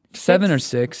right. 7 or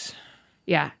 6.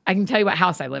 Yeah, I can tell you what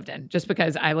house I lived in just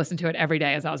because I listened to it every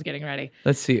day as I was getting ready.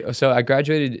 Let's see. So I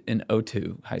graduated in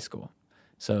 2002 high school.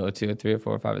 So 2002, 3 or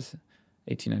 4 or 5,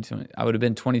 18, 19, 20. I would have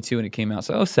been 22 when it came out.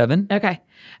 So 2007. Okay.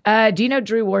 Do you know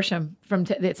Drew Worsham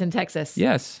that's in Texas?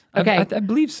 Yes. Okay. I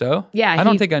believe so. Yeah. I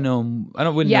don't think I know him.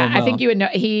 Wouldn't know him well. I think you would know.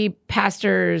 He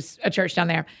pastors a church down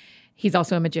there. He's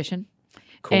also a magician.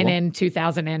 Cool. And in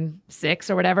 2006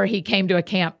 or whatever, he came to a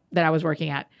camp that I was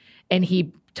working at, and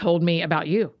he told me about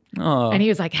you. Oh. And he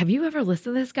was like, have you ever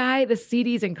listened to this guy? This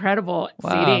CD's incredible.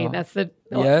 Wow. CD. That's the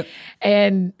yep.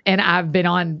 And I've been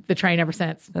on the train ever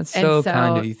since. That's so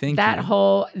kind of you. Thank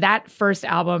you. That first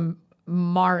album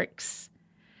marks.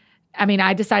 I mean,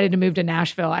 I decided to move to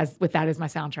Nashville with that as my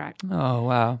soundtrack. Oh,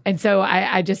 wow. And so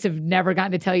I just have never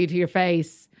gotten to tell you to your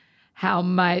face how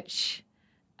much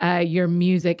your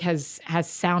music has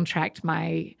soundtracked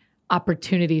my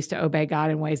opportunities to obey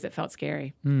God in ways that felt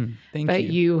scary. Thank you. But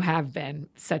you have been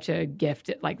such a gift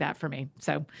like that for me.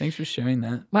 So thanks for sharing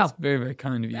that. Well, it's very, very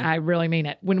kind of you. I really mean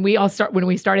it. When we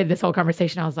started this whole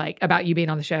conversation, I was like, about you being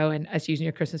on the show and us using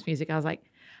your Christmas music, I was like,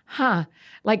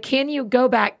 like, can you go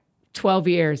back 12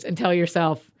 years and tell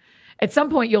yourself at some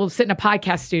point you'll sit in a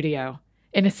podcast studio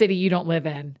in a city you don't live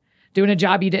in, doing a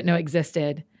job you didn't know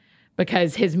existed,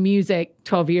 because his music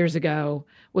 12 years ago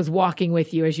was walking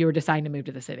with you as you were deciding to move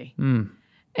to the city. And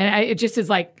it just is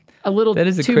like a little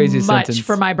too crazy much sentence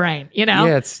for my brain, you know?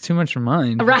 Yeah, it's too much for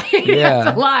mine. Right? Yeah.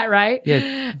 That's a lot, right?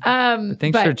 Yeah.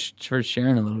 Thanks for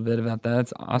sharing a little bit about that.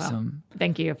 That's awesome. Well,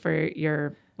 thank you for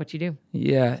what you do.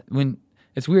 Yeah.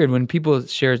 It's weird when people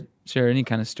share any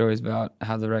kind of stories about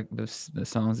how the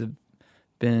songs have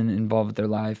been involved with their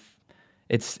life.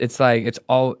 It's like, it's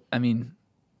all, I mean,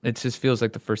 it just feels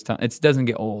like the first time. It doesn't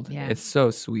get old. Yeah. It's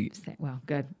so sweet. Well,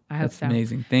 good. I hope so. That's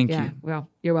amazing. Thank you. Well,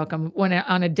 you're welcome.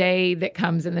 On a day that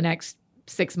comes in the next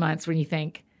 6 months when you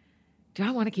think, do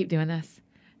I want to keep doing this?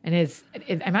 And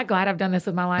am I glad I've done this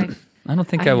with my life? I don't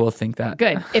think I will think that.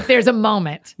 Good. If there's a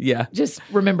moment, yeah, just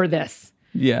remember this.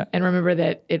 Yeah. And remember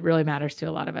that it really matters to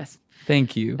a lot of us.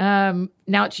 Thank you.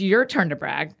 Now it's your turn to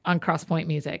brag on Crosspoint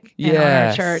Music and on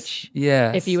our church.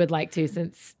 Yes. If you would like to,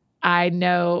 since I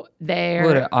know they're...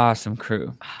 What an awesome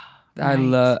crew.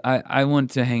 Right. I want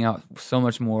to hang out so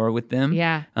much more with them.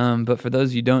 Yeah. But for those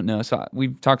of you who don't know, so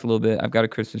we've talked a little bit. I've got a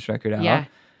Christmas record out. Yeah.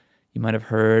 You might have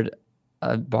heard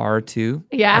a bar or two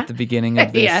at the beginning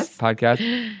of this podcast.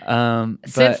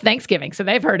 Since Thanksgiving, so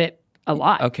they've heard it a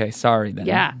lot. Okay, sorry then.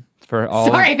 Yeah. For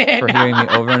hearing me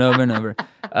over and over and over.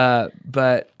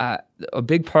 But a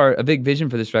big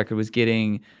vision for this record was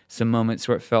getting some moments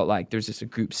where it felt like there's just a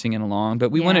group singing along.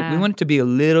 But we wanted to be a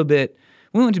little bit,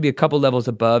 we wanted to be a couple levels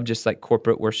above just like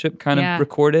corporate worship kind of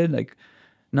recorded, like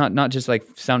not just like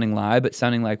sounding live, but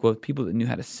sounding like people that knew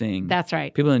how to sing. That's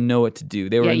right. People that know what to do.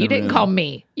 They were in the you didn't room. Call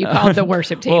me. You called the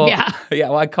worship team.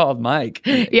 Well, I called Mike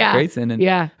Grayson, and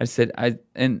I said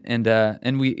he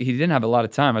didn't have a lot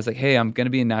of time. I was like, hey, I'm gonna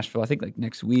be in Nashville. I think like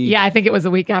next week. Yeah, I think it was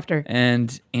the week after.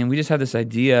 And we just had this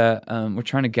idea. We're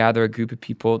trying to gather a group of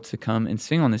people to come and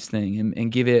sing on this thing and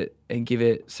give it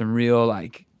some real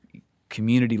like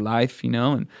community life, you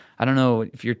know. And I don't know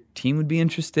if your team would be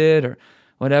interested or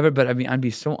whatever, but I mean, I'd be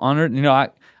so honored. You know, I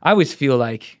always feel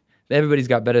like everybody's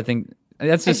got better things.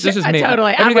 That's just me.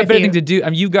 Totally. Everybody's got better things to do. I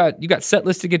mean, you got set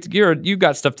lists to get to. You've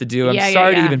got stuff to do. I'm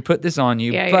sorry to even put this on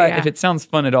you, but if it sounds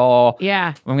fun at all,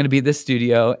 I'm going to be at this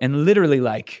studio and literally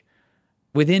like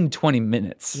within 20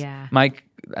 minutes. Yeah. Mike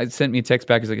sent me a text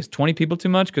back. He's like, is 20 people too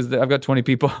much? Because I've got 20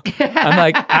 people. I'm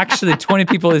like, actually, 20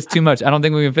 people is too much. I don't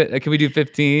think we can fit. Can we do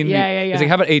 15? Yeah. He's like,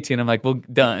 how about 18? I'm like, well,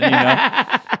 done,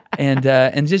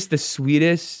 And just the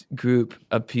sweetest group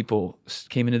of people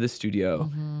came into the studio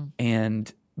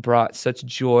and brought such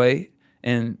joy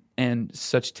and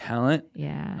such talent.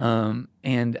 Yeah.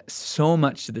 And so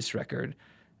much to this record.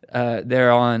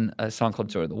 They're on a song called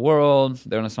Joy of the World.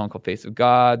 They're on a song called Face of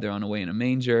God. They're on Away in a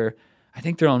Manger. I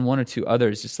think they're on one or two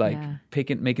others, just like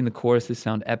making the choruses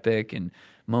sound epic and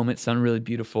moments sound really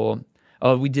beautiful.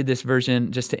 Oh, we did this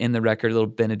version just to end the record, a little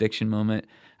benediction moment.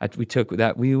 We took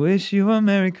that, we wish you a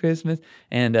Merry Christmas,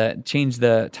 and changed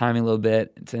the timing a little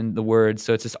bit and the words.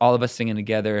 So it's just all of us singing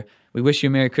together. We wish you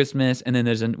a Merry Christmas. And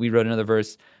then we wrote another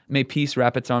verse. May peace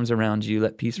wrap its arms around you.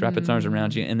 Let peace wrap its arms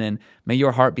around you. And then may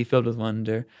your heart be filled with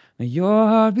wonder. May your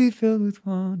heart be filled with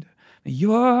wonder. May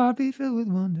your heart be filled with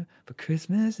wonder for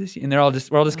Christmas this year. And we're all just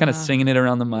kind of singing it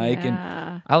around the mic.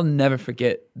 Yeah. And I'll never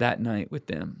forget that night with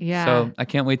them. Yeah. So I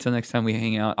can't wait till next time we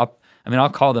hang out. I'll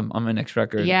call them on my next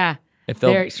record. Yeah. If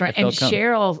they'll come.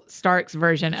 Cheryl Stark's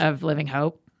version of Living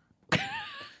Hope.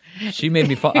 She made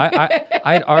me fall. I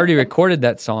had already recorded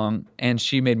that song, and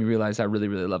she made me realize I really,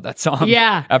 really love that song.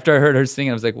 Yeah. After I heard her sing,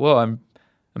 I was like, whoa, I'm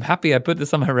happy I put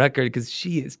this on my record because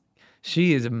she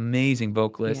is an amazing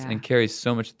vocalist and carries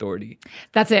so much authority.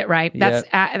 That's it, right?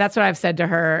 That's what I've said to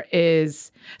her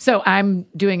is, so I'm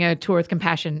doing a tour with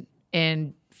Compassion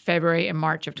in February and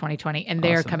March of 2020, and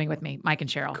they're coming with me, Mike and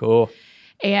Cheryl. Cool.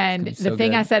 And the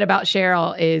thing I said about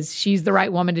Cheryl is she's the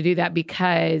right woman to do that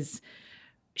because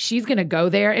she's going to go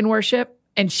there and worship,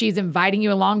 and she's inviting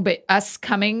you along, but us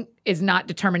coming is not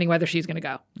determining whether she's going to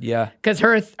go. Yeah. Because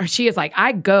she is like,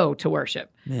 I go to worship.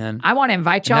 Man. I want to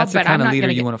invite y'all, but I'm not going to. That's the kind of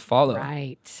leader you want to follow.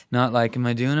 Right. Not like, am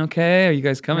I doing okay? Are you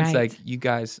guys coming? Right. It's like, you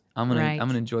guys, I'm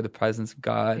gonna enjoy the presence of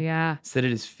God. Yeah. Sit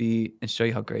at his feet and show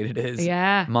you how great it is.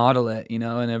 Yeah. Model it, and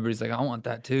everybody's like, I want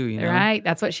that too, Right.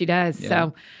 That's what she does. Yeah.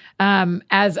 So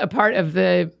as a part of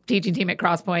the teaching team at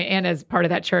Crosspoint and as part of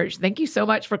that church, thank you so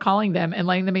much for calling them and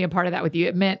letting them be a part of that with you.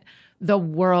 It meant the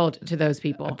world to those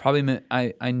people. It probably meant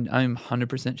I'm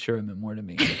 100% sure it meant more to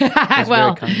me.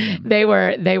 Well, they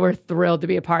were thrilled to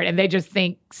be a part, and they just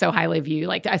think so highly of you.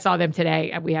 Like I saw them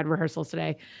today. We had rehearsals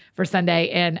today for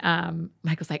Sunday, and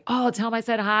Mike was like, "Oh, tell them I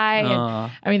said hi."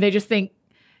 And, I mean, they just think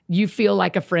you feel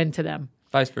like a friend to them.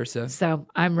 Vice versa. So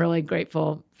I'm really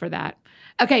grateful for that.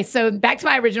 Okay, so back to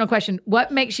my original question.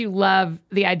 What makes you love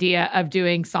the idea of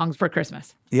doing songs for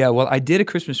Christmas? Yeah, well, I did a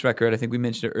Christmas record. I think we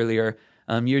mentioned it earlier.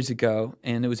 Years ago,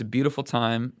 and it was a beautiful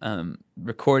time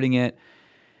recording it.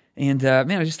 And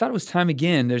man, I just thought it was time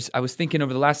again. I was thinking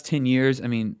over the last 10 years, I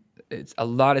mean, a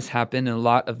lot has happened and a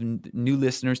lot of new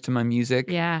listeners to my music.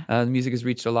 Yeah. The music has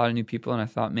reached a lot of new people, and I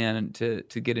thought, man, to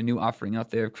get a new offering out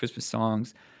there of Christmas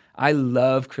songs. I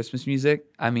love Christmas music.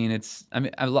 I mean,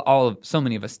 so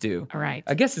many of us do. All right.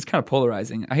 I guess it's kind of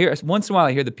polarizing. Once in a while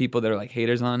I hear the people that are like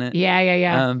haters on it.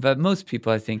 Yeah. But most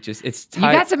people, I think, it's you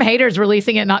got some haters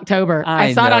releasing it in October.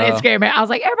 I saw it on Instagram. I was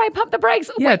like, everybody pump the brakes.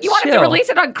 Yeah, you wanted to release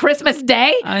it on Christmas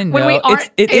Day? I know. When we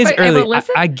aren't it is early. Able to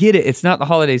listen? I get it. It's not the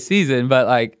holiday season, but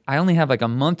like I only have like a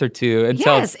month or two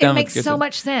until it's done. It makes so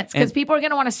much sense because people are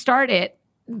going to want to start it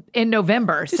in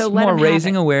November. Just so let more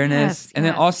raising awareness. Yes, and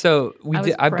then also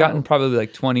I've gotten probably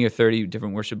like 20 or 30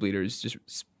 different worship leaders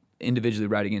just individually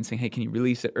writing in saying, hey, can you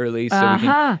release it early so we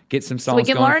can get some songs going?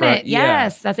 So we can learn it.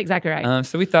 Yes, that's exactly right.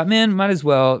 So we thought, man, might as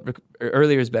well.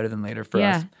 Earlier is better than later for us.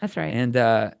 Yeah, that's right.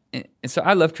 And so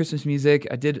I love Christmas music.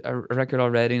 I did a record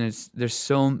already, and there's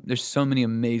so many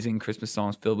amazing Christmas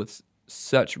songs filled with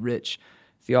such rich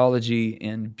theology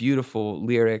and beautiful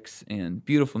lyrics and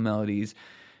beautiful melodies.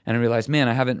 And I realized, man,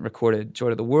 I haven't recorded Joy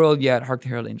to the World yet, Hark the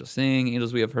Herald Angels Sing,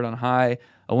 Angels We Have Heard on High,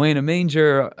 Away in a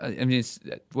Manger. I mean,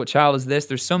 What Child Is This?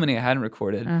 There's so many I hadn't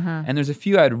recorded. And there's a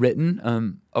few I had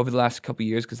written over the last couple of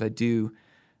years because I do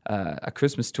a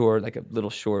Christmas tour, like a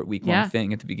little short week-long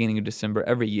thing at the beginning of December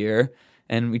every year.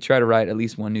 And we try to write at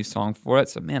least one new song for it.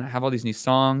 So, man, I have all these new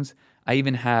songs. I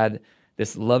even had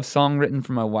this love song written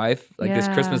for my wife, like this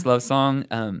Christmas love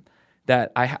song.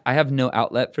 That I have no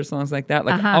outlet for songs like that.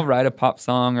 Like I'll write a pop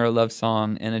song or a love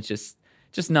song, and it's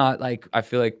just not like I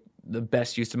feel like the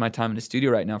best use of my time in the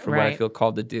studio right now for what I feel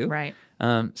called to do. Right.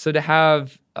 So to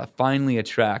have finally a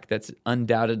track that's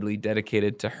undoubtedly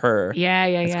dedicated to her.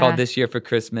 It's called This Year for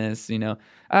Christmas.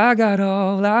 I got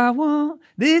all I want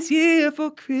this year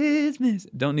for Christmas.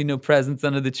 Don't need no presents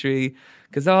under the tree.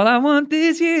 Because all I want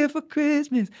this year for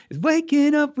Christmas is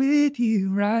waking up with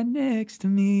you right next to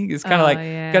me. It's kind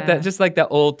of got that, just like that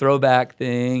old throwback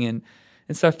thing. And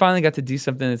And so I finally got to do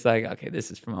something that's like, okay,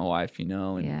 this is for my wife,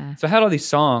 And so I had all these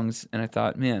songs, and I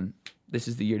thought, man, this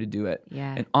is the year to do it.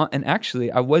 Yeah. And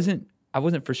actually, I wasn't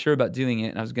for sure about doing it,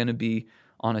 and I was going to be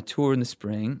on a tour in the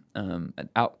spring,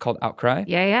 called Outcry.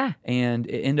 Yeah. And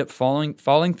it ended up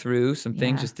falling through. Some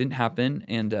things just didn't happen,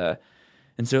 and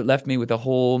so it left me with a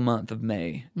whole month of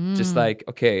May. Just like,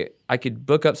 okay, I could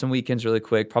book up some weekends really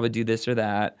quick, probably do this or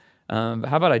that. But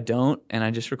how about I don't, and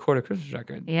I just record a Christmas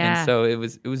record? Yeah. And so it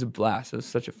was a blast. It was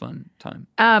such a fun time.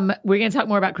 We're going to talk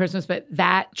more about Christmas, but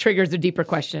that triggers a deeper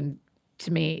question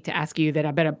to me to ask you that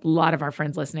I bet a lot of our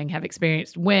friends listening have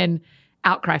experienced when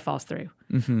Outcry falls through,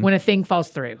 when a thing falls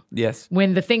through. Yes.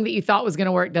 When the thing that you thought was going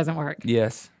to work doesn't work.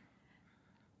 Yes.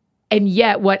 And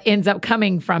yet what ends up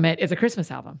coming from it is a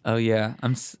Christmas album. Oh yeah.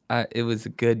 I'm so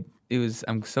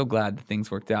glad that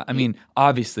things worked out. I mean,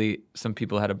 obviously some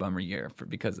people had a bummer year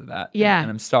because of that. Yeah.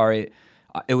 And I'm sorry.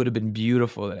 It would have been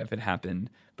beautiful if it happened,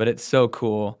 but it's so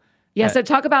cool. Yeah. So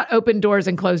talk about open doors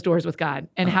and closed doors with God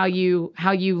and how you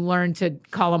learn to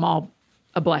call them all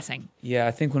a blessing. Yeah.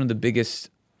 I think one of the biggest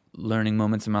learning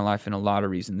moments in my life, and a lot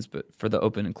of reasons, but for the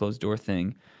open and closed door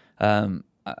thing,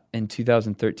 in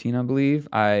 2013, I believe,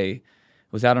 I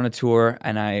was out on a tour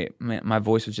and my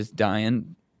voice was just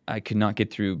dying. I could not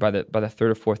get through by the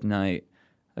third or fourth night.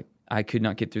 Like I could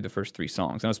not get through the first 3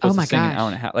 songs. And I was supposed to sing an hour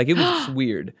and a half. Like it was just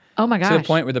weird. Oh my gosh. To the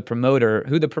point where the promoter,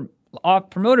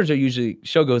 promoters are usually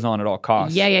show goes on at all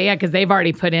costs. Yeah. Because they've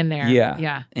already put in there.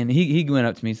 Yeah. And he went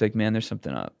up to me. He's like, man, there's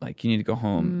something up. Like you need to go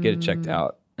home, get it checked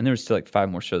out. And there was still like 5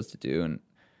 more shows to do.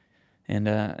 And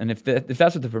if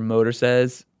that's what the promoter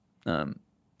says,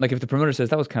 like if the promoter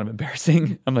says that was kind of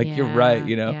embarrassing, I'm like, you're right,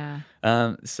 Yeah.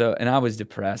 And I was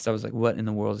depressed. I was like, what in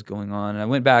the world is going on? And I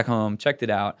went back home, checked it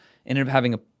out, ended up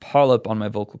having a polyp on my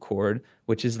vocal cord,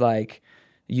 which is like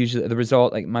usually the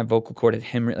result, like my vocal cord had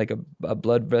hemorrhage, like a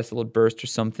blood vessel had burst or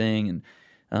something.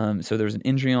 And so there was an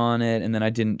injury on it. And then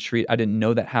I didn't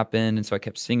know that happened. And so I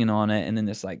kept singing on it. And then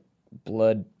this like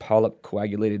blood polyp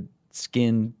coagulated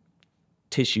skin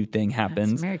tissue thing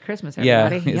happens. That's Merry Christmas,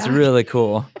 everybody. Yeah, it's really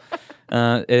cool.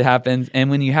 It happens. And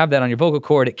when you have that on your vocal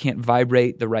cord, it can't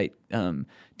vibrate the right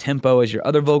tempo as your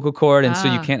other vocal cord. And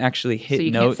so you can't actually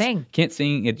hit notes. Can't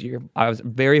sing. I was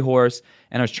very hoarse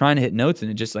and I was trying to hit notes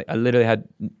and it just like, I literally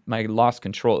lost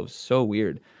control. It was so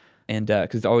weird. And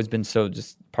because it's always been so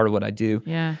just part of what I do.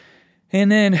 Yeah.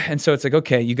 And so it's like,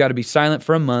 okay, you got to be silent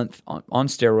for a month on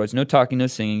steroids. No talking, no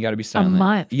singing. You got to be silent. A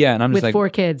month? Yeah. And I'm just with 4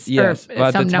 kids? Yes. Or well,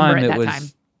 at some the number time, at it was that time.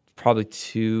 probably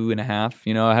 2.5.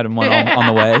 I had one on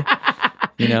the way.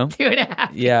 2.5.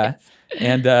 Yeah.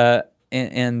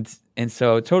 And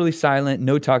so totally silent,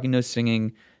 no talking, no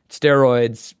singing,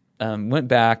 steroids. Went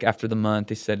back after the month.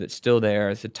 They said it's still there.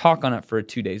 I said, talk on it for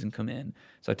 2 days and come in.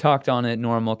 So I talked on it,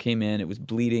 normal, came in. It was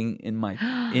bleeding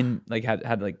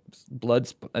had like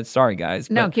blood. Sorry,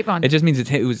 guys. No, keep on. It just means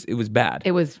it was bad.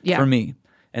 It was, yeah. For me.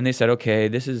 And they said, okay,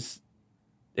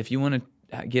 if you want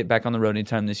to get back on the road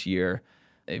anytime this year,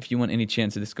 if you want any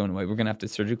chance of this going away, we're going to have to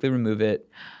surgically remove it.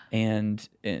 And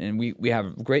we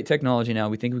have great technology now.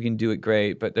 We think we can do it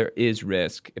great, but there is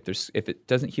risk. If it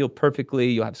doesn't heal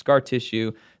perfectly, you'll have scar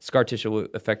tissue. Scar tissue will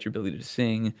affect your ability to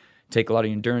sing, take a lot of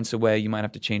your endurance away. You might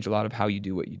have to change a lot of how you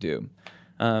do what you do.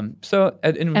 And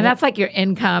that's like your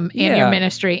income and your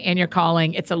ministry and your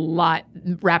calling. It's a lot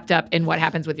wrapped up in what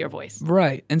happens with your voice.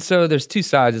 Right. And so there's 2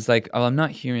 sides. It's like, oh, I'm not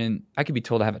hearing, I could be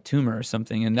told I have a tumor or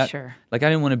something. And that, sure. Like, I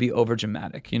didn't want to be over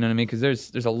dramatic. You know what I mean? Because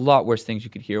there's a lot worse things you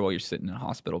could hear while you're sitting in a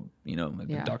hospital,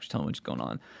 the doctor's telling what's going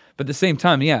on. But at the same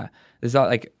time, there's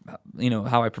like,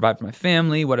 how I provide for my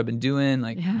family, what I've been doing,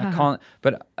 like my calling.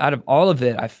 But out of all of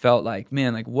it, I felt like,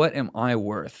 man, like, what am I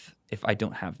worth if I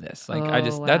don't have this? Like,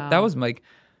 that was like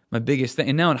my biggest thing.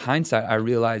 And now in hindsight, I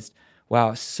realized,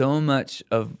 wow, so much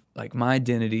of like my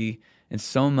identity and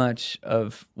so much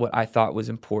of what I thought was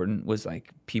important was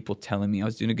like people telling me I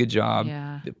was doing a good job.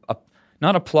 Yeah.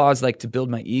 Not applause like to build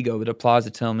my ego, but applause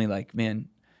to tell me like, man,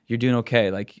 you're doing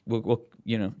okay. Like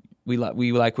we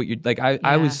like what you're like.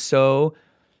 I was so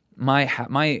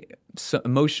my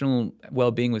emotional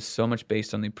well-being was so much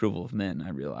based on the approval of men,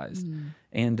 I realized.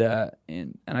 And I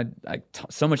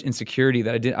so much insecurity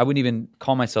that I wouldn't even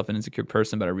call myself an insecure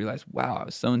person, but I realized, wow, I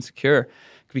was so insecure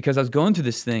because I was going through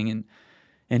this thing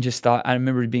and just thought, I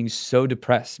remember being so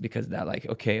depressed because of that, like,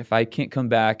 okay, if I can't come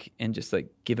back and just like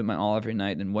give it my all every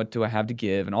night, then what do I have to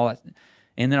give and all that.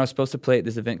 And then I was supposed to play at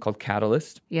this event called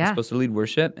Catalyst. Yeah. I was supposed to lead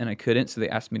worship and I couldn't. So they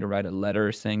asked me to write a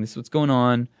letter saying, this is what's going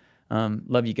on.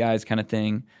 Love you guys kind of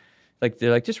thing. Like,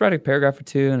 they're like, just write a paragraph or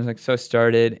 2. And I was like, so I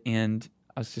started and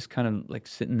I was just kind of like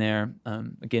sitting there,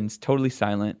 again, it's totally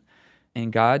silent.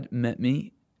 And God met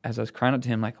me as I was crying out to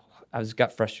him, like,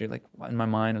 got frustrated. Like in my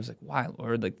mind, I was like, why,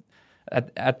 Lord? Like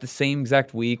at the same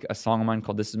exact week, a song of mine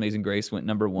called "This Is Amazing Grace" went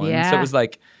number 1. Yeah. So it was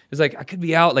like I could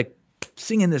be out like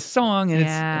singing this song, and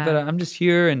but I'm just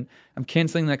here, and I'm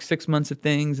canceling like 6 months of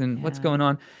things, and what's going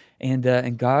on?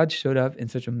 And God showed up in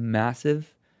such a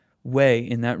massive way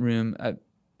in that room.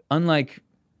 Unlike,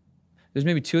 there's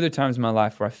maybe 2 other times in my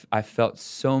life where I felt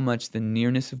so much the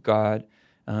nearness of God,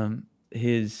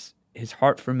 His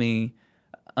heart for me,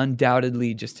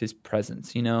 undoubtedly just His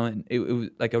presence, and it was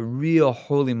like a real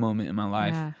holy moment in my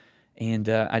life. Yeah.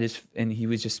 And He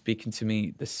was just speaking to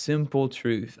me the simple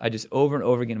truth. I just over and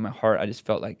over again in my heart, I just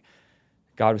felt like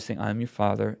God was saying, "I am your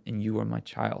Father, and you are my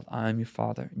child. I am your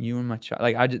Father, and you are my child."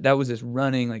 Like that was this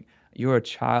running, like, you're a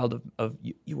child of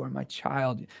you are my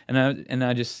child. And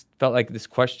I just felt like this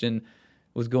question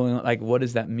was going on, like, what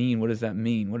does that mean? What does that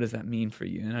mean? What does that mean for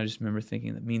you? And I just remember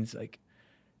thinking that means like,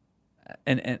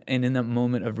 and in that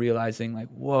moment of realizing, like,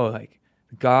 whoa, like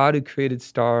God who created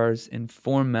stars and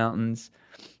formed mountains,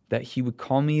 that He would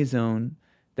call me His own,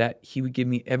 that He would give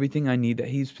me everything I need, that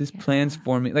His plans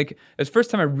for me. Like, it was the first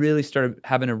time I really started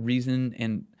having a reason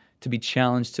and to be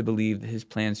challenged to believe that His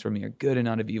plans for me are good and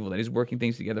not of evil, that He's working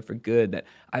things together for good, that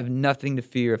I have nothing to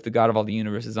fear if the God of all the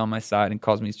universe is on my side and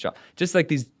calls me His child. Just like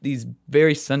these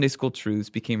very Sunday school truths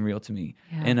became real to me,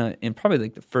 in probably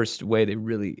like the first way they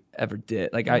really ever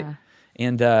did. Like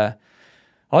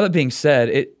all that being said,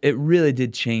 it really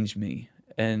did change me.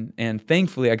 And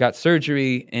thankfully I got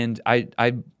surgery, and I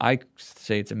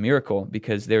say it's a miracle,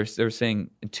 because they were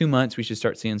saying in 2 months we should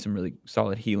start seeing some really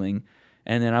solid healing.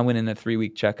 And then I went in a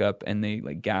 3-week checkup, and they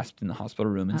like gasped in the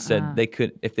hospital room and said they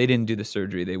could, if they didn't do the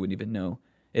surgery, they wouldn't even know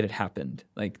it had happened.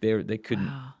 Like they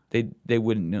couldn't, they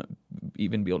wouldn't know,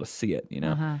 even be able to see it,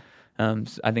 So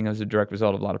I think it was a direct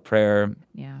result of a lot of prayer.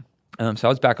 Yeah. So I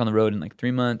was back on the road in like 3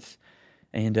 months,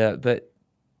 and but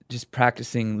just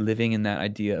practicing living in that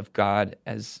idea of God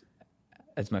as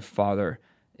my Father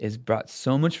has brought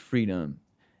so much freedom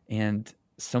and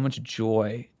so much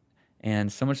joy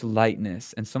and so much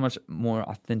lightness and so much more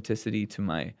authenticity to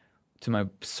my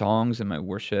songs and my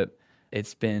worship.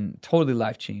 It's been totally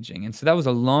life-changing. And so that was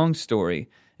a long story.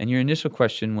 And your initial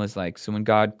question was like, so when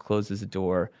God closes a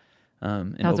door,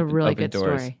 and that was a really good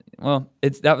doors, story. Well,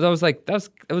 there's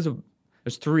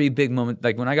 3 big moments.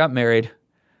 Like when I got married,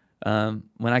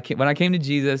 when I came to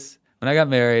Jesus, when I got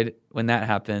married, when that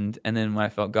happened, and then when I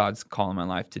felt God's call in my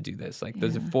life to do this. Like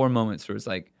those are 4 moments where it's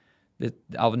like that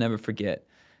I'll never forget.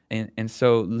 And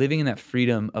so living in that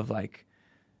freedom of like,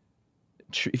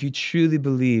 if you truly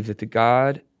believe that the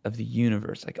God of the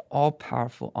universe, like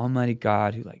all-powerful, almighty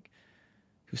God who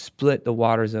split the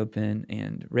waters open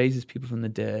and raises people from the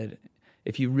dead,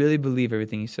 if you really believe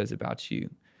everything He says about you,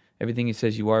 everything He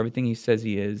says you are, everything He says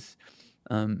He is,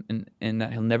 and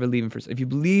that He'll never leave and forsake. If you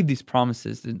believe these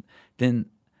promises, then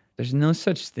there's no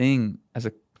such thing as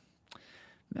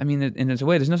in a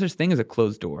way, there's no such thing as a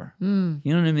closed door. You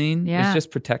know what I mean? Yeah. It's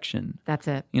just protection. That's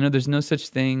it. There's no such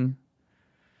thing.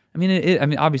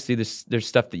 Obviously there's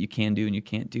stuff that you can do and you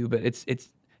can't do, but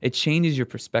it changes your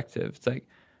perspective. It's like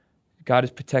God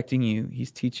is protecting you.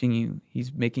 He's teaching you.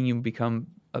 He's making you become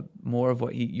more of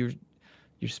what you're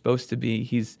supposed to be.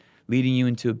 He's leading you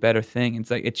into a better thing. It's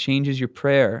like it changes your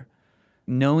prayer.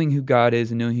 Knowing who God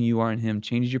is and knowing who you are in Him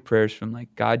changes your prayers from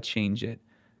like, God, change it.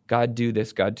 God, do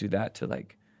this. God, do that, to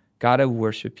like, God, I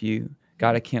worship you.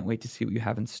 God, I can't wait to see what you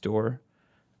have in store.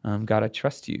 God, I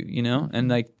trust you, And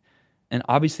like, and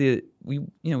obviously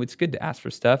it's good to ask for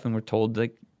stuff, and we're told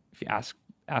like, if you ask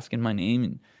in my name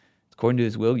and it's according to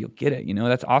His will, you'll get it.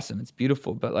 That's awesome. It's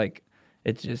beautiful. But like,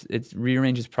 it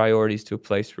rearranges priorities to a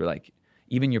place where like,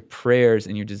 even your prayers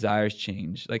and your desires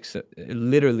change. Like, so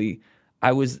literally,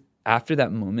 after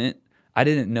that moment, I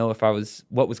didn't know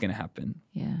what was going to happen.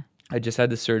 Yeah. I just had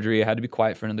the surgery. I had to be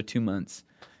quiet for another 2 months.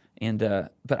 And,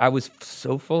 but I was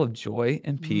so full of joy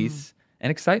and peace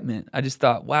and excitement. I just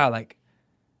thought, wow, like,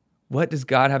 what does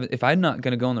God have? If I'm not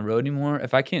going to go on the road anymore,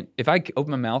 if I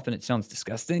open my mouth and it sounds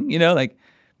disgusting, like,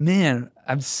 man,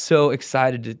 I'm so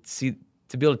excited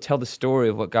to be able to tell the story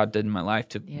of what God did in my life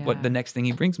to what the next thing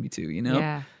He brings me to,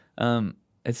 Yeah.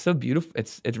 It's so beautiful.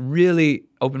 It's really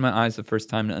opened my eyes the first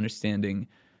time to understanding.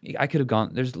 I could have gone,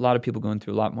 there's a lot of people going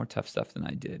through a lot more tough stuff than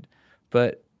I did,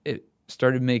 but it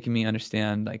started making me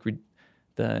understand like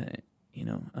the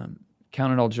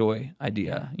count it all joy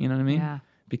idea. You know what I mean? Yeah.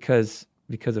 Because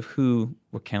of who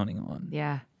we're counting on.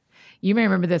 Yeah. You may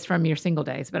remember this from your single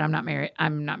days, but I'm not married.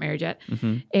 I'm not married yet.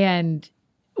 Mm-hmm. And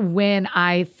when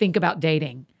I think about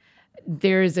dating,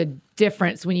 there's a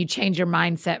difference when you change your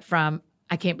mindset from,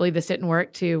 I can't believe this didn't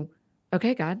work, to,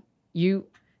 okay, God, you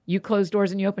close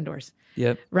doors and you open doors.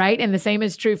 Yep. Right? And the same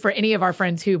is true for any of our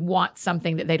friends who want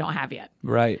something that they don't have yet.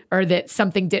 Right. Or that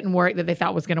something didn't work that they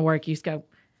thought was going to work. You just go,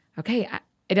 okay,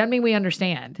 it doesn't mean we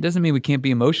understand. It doesn't mean we can't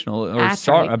be emotional or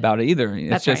sorry about it either.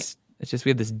 It's just we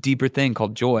have this deeper thing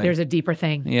called joy. There's a deeper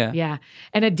thing. Yeah. Yeah.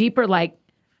 And a deeper, like,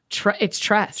 it's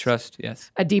trust. Trust,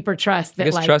 yes. A deeper trust. That, I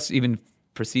guess trust even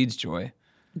precedes joy.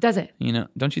 Does it?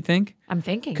 Don't you think? I'm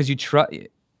thinking. Because you trust.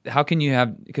 How can you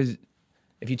have? Because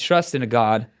if you trust in a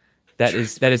God that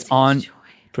is on,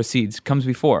 precedes, comes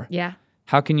before. Yeah.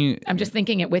 How can you? I'm just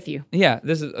thinking it with you. Yeah.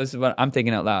 This is what I'm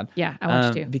thinking out loud. Yeah, I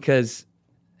want you to. Because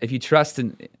if you trust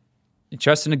in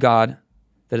a God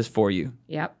that is for you.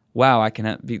 Yep. Wow, I can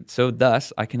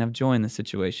have joy in this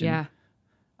situation. Yeah.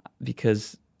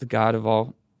 Because the God of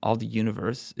all the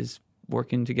universe is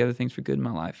working together things for good in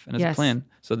my life and has a plan.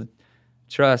 So the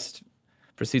trust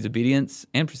precedes obedience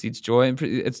and precedes joy.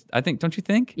 And I think, don't you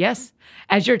think? Yes.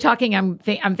 As you're talking, I'm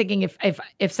thinking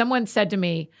if someone said to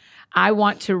me, I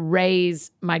want to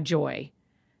raise my joy,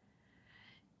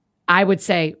 I would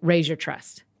say, raise your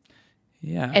trust.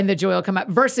 Yeah. And the joy will come up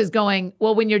versus going,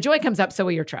 well, when your joy comes up, so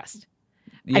will your trust.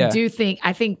 Yeah.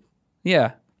 I think.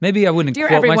 Yeah. Maybe I wouldn't dear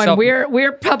quote everyone, myself.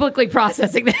 We're publicly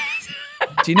processing this.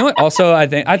 Do you know what? Also, I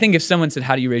think if someone said,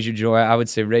 how do you raise your joy? I would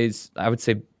say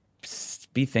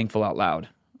be thankful out loud.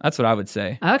 That's what I would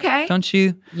say. Okay. Don't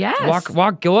you? Yes.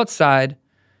 Go outside,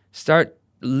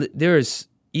 there is,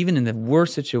 even in the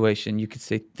worst situation, you could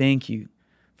say, thank you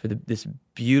for this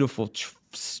beautiful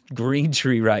green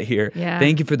tree right here. Yeah.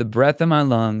 Thank you for the breath in my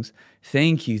lungs.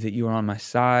 Thank you that you are on my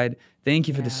side. Thank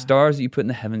you for the stars that you put in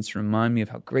the heavens to remind me of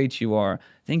how great you are.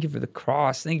 Thank you for the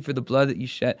cross. Thank you for the blood that you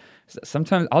shed.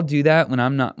 Sometimes I'll do that when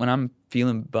I'm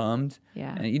feeling bummed.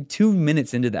 Yeah. And 2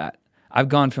 minutes into that, I've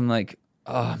gone from like,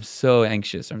 oh, I'm so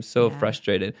anxious, I'm so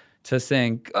frustrated, to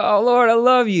saying, oh, Lord, I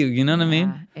love you. You know what I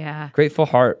mean? Yeah. Grateful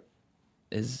heart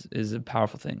is a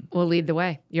powerful thing. Will lead the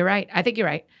way. You're right. I think you're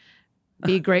right.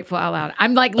 Be grateful out loud.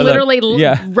 I'm like literally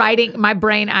writing my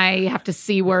brain. I have to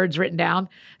see words written down.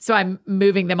 So I'm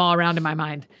moving them all around in my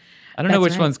mind. I don't know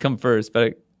which ones come first,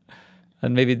 but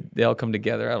and maybe they all come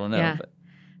together. I don't know. Yeah.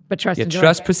 But trust and joy.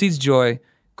 Trust precedes joy.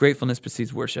 Gratefulness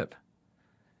precedes worship.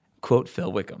 Quote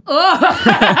Phil Wickham.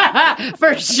 Oh,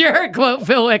 for sure. Quote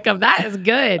Phil Wickham. That is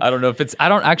good. I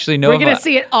don't actually know. We're going to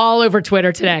see it all over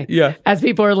Twitter today. Yeah. As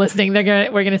people are listening, we're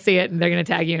going to see it and they're going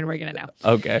to tag you and we're going to know.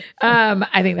 Okay.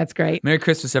 I think that's great. Merry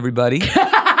Christmas, everybody.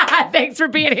 Thanks for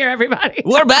being here, everybody.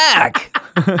 We're back.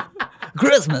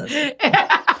 Christmas.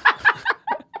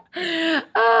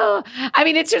 Oh, I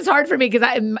mean, it's just hard for me because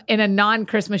I'm in a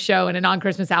non-Christmas show and a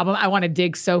non-Christmas album. I want to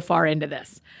dig so far into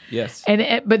this. Yes.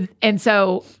 And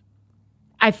so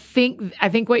I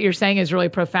think what you're saying is really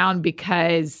profound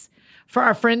because for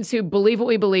our friends who believe what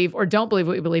we believe or don't believe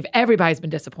what we believe, everybody's been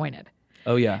disappointed.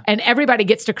 Oh yeah. And everybody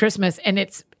gets to Christmas and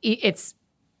it's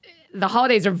the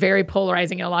holidays are very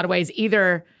polarizing in a lot of ways.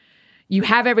 Either you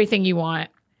have everything you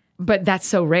want, but that's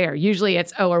so rare. Usually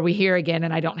it's, oh, are we here again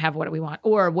and I don't have what we want?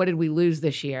 Or what did we lose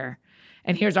this year?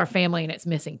 And here's our family and it's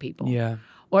missing people. Yeah.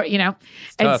 Or,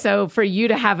 and so for you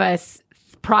to have us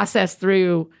process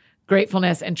through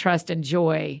gratefulness and trust and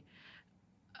joy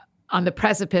on the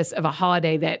precipice of a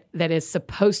holiday that is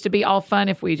supposed to be all fun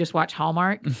if we just watch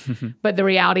Hallmark. But the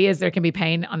reality is there can be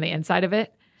pain on the inside of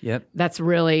it. Yep. That's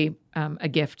really a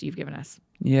gift you've given us.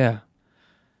 Yeah.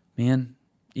 Man,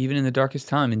 even in the darkest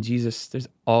time in Jesus, there's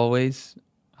always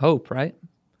hope, right?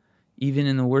 Even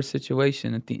in the worst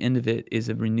situation, at the end of it is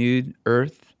a renewed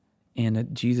earth and a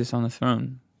Jesus on the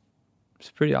throne.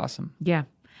 It's pretty awesome. Yeah.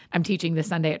 I'm teaching this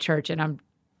Sunday at church and I'm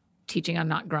teaching on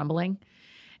not grumbling.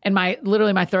 And my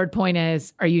third point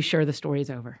is, are you sure the story's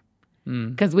over?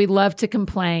 Because we love to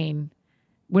complain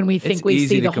when we think we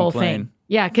see the whole thing.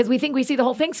 Yeah, because we think we see the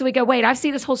whole thing. So we go, wait, I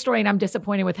see this whole story and I'm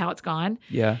disappointed with how it's gone.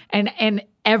 Yeah. And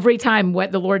every time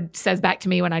what the Lord says back to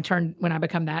me when I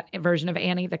become that version of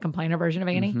Annie, the complainer version of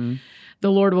Annie,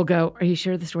 the Lord will go, are you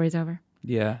sure the story's over?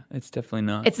 Yeah, it's definitely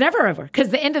not. It's never over because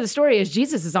the end of the story is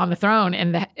Jesus is on the throne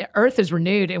and the earth is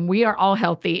renewed and we are all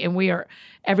healthy and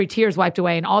every tear is wiped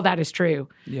away and all that is true.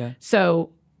 Yeah. So,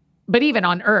 but even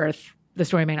on earth, the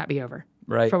story may not be over.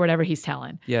 Right. For whatever he's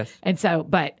telling. Yes. And so,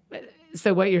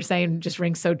 so what you're saying just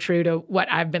rings so true to what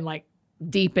I've been like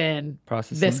deep in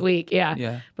processing this week. Yeah.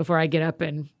 Yeah. Before I get up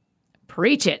and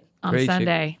preach it on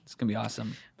Sunday. It's going to be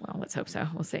awesome. Well, let's hope so.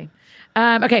 We'll see.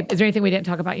 Okay. Is there anything we didn't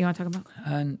talk about you want to talk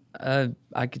about?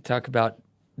 I could talk about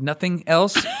nothing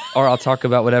else, or I'll talk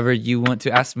about whatever you want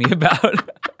to ask me about.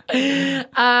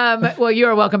 Well, you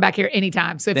are welcome back here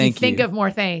anytime. So if you think of more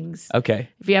things, okay.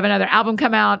 If you have another album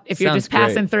come out, if you're just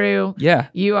passing through,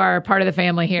 you are part of the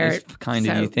family here. That's kind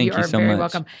of you. Thank you so much. You are very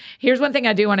welcome. Here's one thing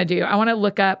I do want to do. I want to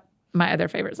look up my other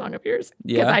favorite song of yours.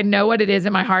 Because I know what it is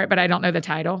in my heart, but I don't know the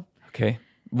title. Okay.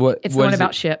 It's the one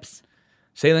about ships.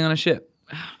 Sailing on a ship.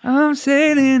 I'm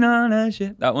sailing on a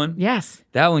ship. That one? Yes.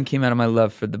 That one came out of my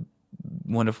love for the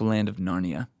wonderful land of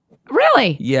Narnia.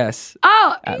 Really? Yes.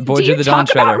 Oh, Voyage of the Dawn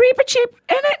Treader. Do you talk about Reepicheep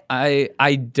in it?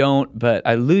 I don't, but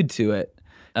I allude to it.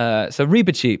 So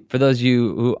Reepicheep, for those of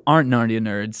you who aren't Narnia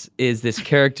nerds, is this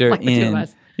character like the two of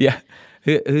us.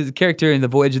 Who's a character in the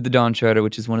Voyage of the Dawn Treader,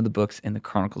 which is one of the books in the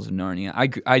Chronicles of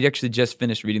Narnia. I actually just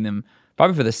finished reading them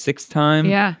probably for the 6th time.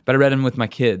 Yeah. But I read them with my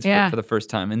kids for the first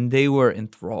time, and they were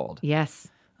enthralled. Yes.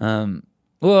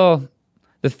 Well,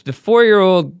 the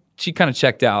 4-year-old, she kind of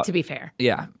checked out. To be fair.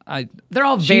 Yeah. They're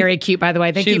all very cute, by the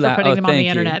way. Thank you for putting them on the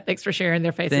internet. You. Thanks for sharing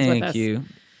their faces with us. Thank you.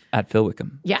 At Phil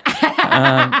Wickham. Yeah.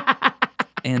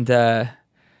 And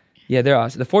they're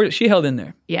awesome. She held in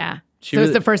there. Yeah. So it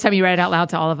was the first time you read it out loud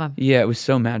to all of them. Yeah, it was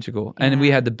so magical. Yeah. And we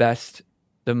had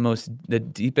the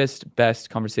deepest,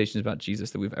 best conversations about Jesus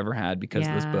that we've ever had because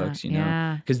of those books, you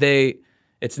know? Because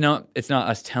it's not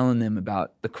us telling them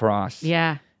about the cross.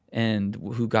 Yeah. And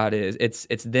who God is.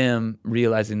 It's them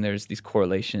realizing there's these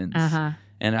correlations. Uh-huh.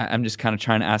 And I'm just kind of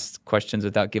trying to ask questions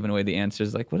without giving away the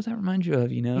answers. Like, what does that remind you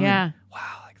of, you know? Yeah. And,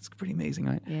 wow, like, it's pretty amazing,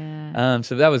 right? Yeah.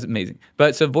 So that was amazing.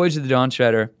 But so Voyage of the Dawn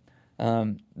Treader,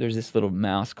 there's this little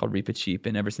mouse called Reepicheep,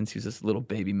 and ever since he was this little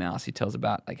baby mouse, he tells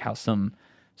about like how some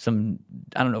I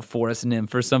don't know, forest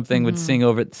nymph or something would sing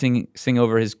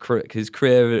over his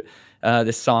crib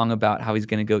this song about how he's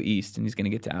going to go east and he's going to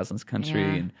get to Aslan's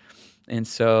country, and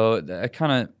so I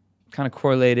kind of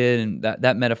correlated, and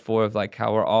that metaphor of like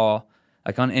how we're all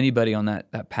like on anybody on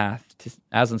that path to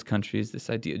Aslan's country is this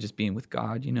idea of just being with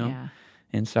God, you know. Yeah.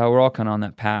 And so we're all kind of on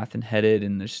that path and headed,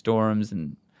 and there's storms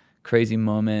and crazy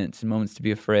moments and moments to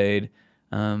be afraid.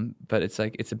 But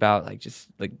it's about like just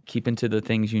like keeping to the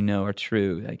things you know are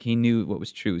true. Like he knew what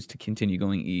was true was to continue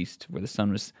going east where the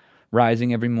sun was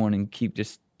rising every morning. Keep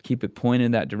it pointed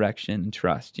in that direction and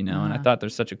trust, you know. Uh-huh. And I thought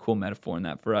there's such a cool metaphor in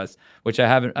that for us, which I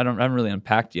haven't really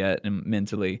unpacked yet and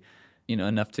mentally, you know,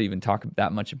 enough to even talk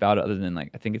that much about it. Other than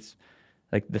like I think it's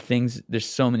like the things. There's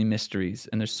so many mysteries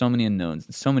and there's so many unknowns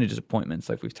and so many disappointments,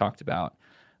 like we've talked about.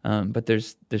 But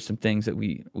there's some things that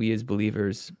we as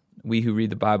believers, we who read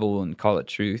the Bible and call it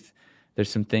truth, there's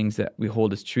some things that we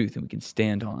hold as truth and we can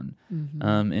stand on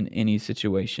in any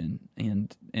situation.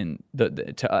 And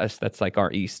to us, that's like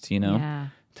our east, you know,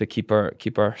 to keep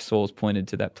our souls pointed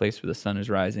to that place where the sun is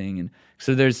rising. And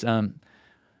so there's, I'm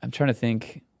trying to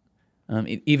think.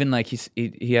 Even like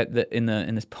he had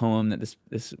in this poem that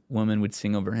this woman would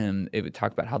sing over him, it would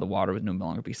talk about how the water would no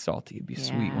longer be salty; it'd be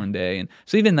sweet one day. And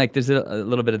so even like there's a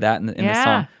little bit of that in the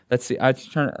song. Let's see, I was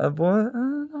trying to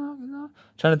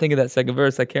think of that second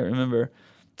verse. I can't remember.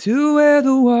 To where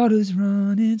the water's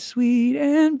running sweet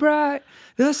and bright,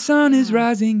 the sun is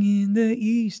rising in the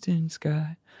eastern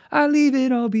sky. I leave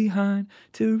it all behind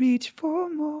to reach for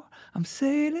more. I'm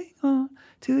sailing on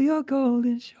to your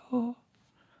golden shore.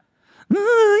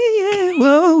 Oh, yeah,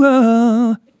 whoa,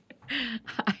 whoa.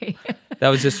 That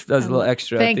was a little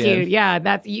extra. Thank you. End.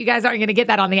 Yeah, you guys aren't going to get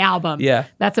that on the album. Yeah,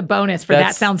 that's a bonus for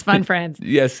That Sounds Fun, friends.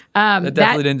 Yes, that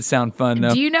definitely didn't sound fun.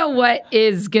 No. Do you know what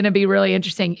is going to be really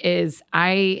interesting? Is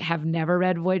I have never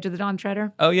read Voyage of the Dawn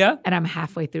Treader. Oh yeah, and I'm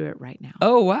halfway through it right now.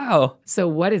 Oh wow. So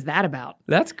what is that about?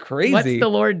 That's crazy. What's the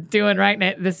Lord doing right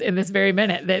now? In this very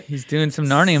minute that He's doing some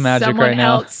Narnia magic right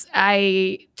now.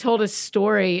 I told a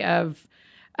story of.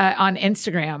 On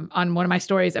Instagram, on one of my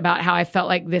stories about how I felt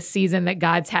like this season that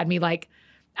God's had me like,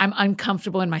 I'm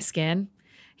uncomfortable in my skin.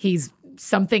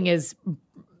 Something is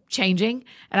changing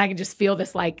and I can just feel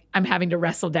this like I'm having to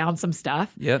wrestle down some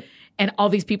stuff. Yep. And all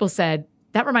these people said,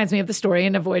 that reminds me of the story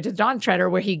in A Voyage of the Dawn Treader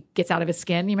where he gets out of his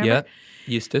skin. You remember? Yep.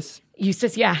 Eustace,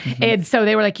 yeah. Mm-hmm. And so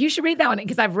they were like, you should read that one.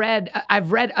 Because I've read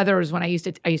others when I used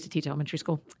to teach elementary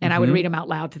school. And I would read them out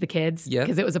loud to the kids.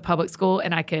 Because it was a public school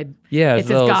and I could, it's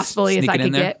as gospel-y as I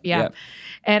could get. Yeah. Yep.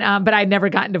 And but I'd never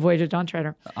gotten to Voyage of Dawn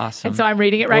Treader. Awesome. And so I'm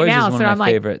reading it right now. So I'm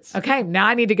like, favorites. Okay, now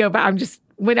I need to go back.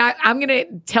 I'm going to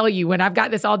tell you, when I've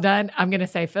got this all done, I'm going to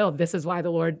say, Phil, this is why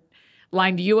the Lord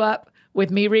lined you up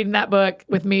with me reading that book,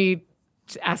 with me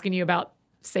asking you about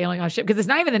sailing on a ship. Because it's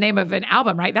not even the name of an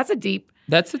album, right? That's a deep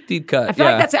cut. I feel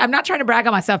like I'm not trying to brag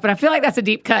on myself, but I feel like that's a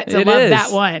deep cut to love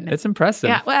that one. It's impressive.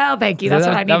 Yeah, well, thank you. That's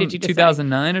what I needed you to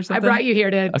 2009 or something? I brought you here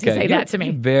to say that to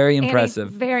me. Very impressive.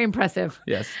 Annie, very impressive.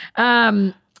 Yes.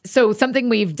 So something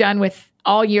we've done with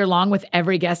all year long with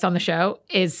every guest on the show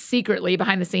is secretly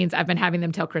behind the scenes, I've been having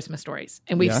them tell Christmas stories,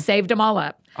 and we've saved them all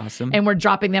up. Awesome. And we're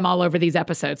dropping them all over these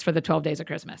episodes for the 12 Days of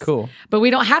Christmas. Cool. But we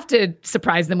don't have to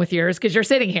surprise them with yours because you're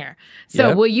sitting here.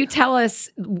 So will you tell us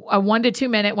a 1 to 2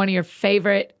 minute, one of your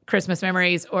favorite Christmas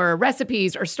memories or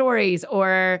recipes or stories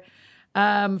or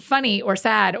funny or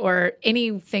sad or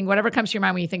anything, whatever comes to your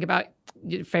mind when you think about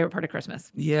your favorite part of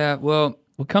Christmas? Yeah, well,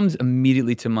 what comes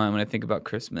immediately to mind when I think about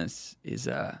Christmas is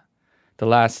the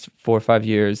last 4 or 5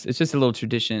 years. It's just a little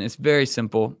tradition. It's very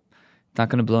simple. It's not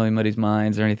going to blow anybody's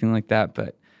minds or anything like that.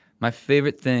 But my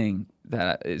favorite thing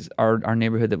that is our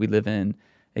neighborhood that we live in.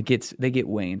 They get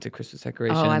way into Christmas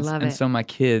decorations. Oh, I love it. And so my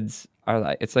kids are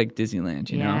like, it's like Disneyland,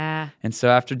 you know. And so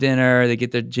after dinner, they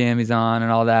get their jammies on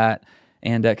and all that.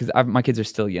 And because my kids are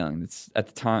still young. It's at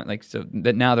the time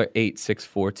that now they're 8, 6,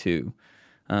 4, 2.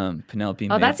 Penelope.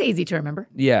 Oh, that's easy to remember.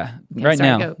 Yeah, okay, right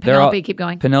now. Go. Penelope, keep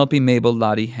going. Penelope, Mabel,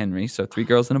 Lottie, Henry. So 3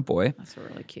 girls and a boy. That's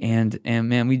really cute. And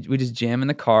man, we just jam in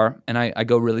the car, and I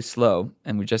go really slow,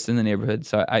 and we're just in the neighborhood.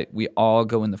 So we all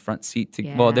go in the front seat.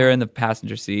 Well, they're in the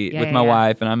passenger seat with my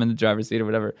wife, and I'm in the driver's seat or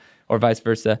whatever, or vice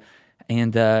versa.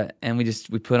 And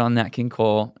we put on Nat King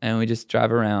Cole, and we just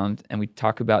drive around, and we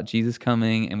talk about Jesus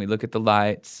coming, and we look at the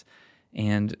lights.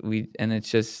 And we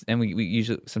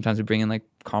usually sometimes we bring in like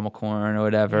caramel corn or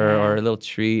whatever or a little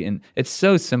treat, and it's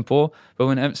so simple. But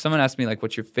when someone asks me like,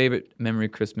 "What's your favorite memory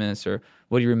of Christmas?" or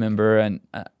 "What do you remember?" and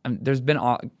there's been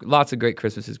lots of great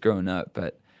Christmases growing up,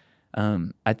 but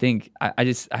I think I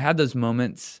had those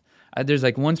moments. There's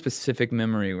like one specific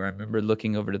memory where I remember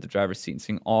looking over to the driver's seat and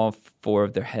seeing all 4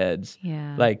 of their heads,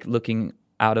 like looking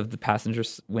out of the passenger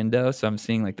window. So I'm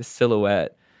seeing like the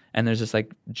silhouette. And there's this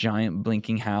like giant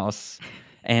blinking house,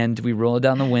 and we roll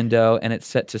down the window, and it's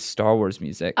set to Star Wars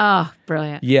music. Oh,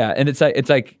 brilliant! Yeah, and it's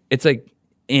like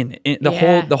in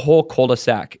the whole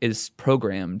cul-de-sac is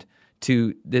programmed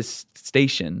to this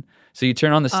station. So you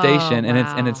turn on the station,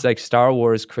 and it's like Star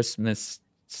Wars Christmas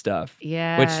stuff.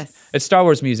 Yes, which it's Star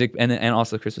Wars music and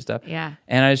also Christmas stuff. Yeah,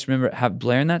 and I just remember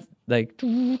blaring that like.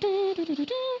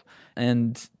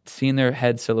 And seeing their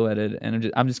head silhouetted,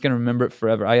 and I'm just gonna remember it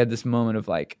forever. I had this moment of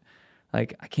like I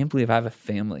can't believe I have a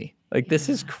family. Like this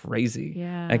is crazy.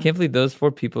 Yeah, I can't believe those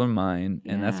 4 people are mine,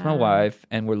 and that's my wife,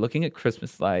 and we're looking at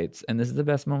Christmas lights, and this is the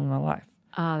best moment of my life.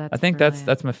 Oh, I think brilliant.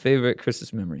 that's my favorite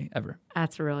Christmas memory ever.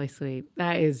 That's really sweet.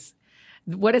 That is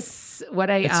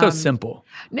it's so simple.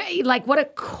 Like what a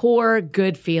core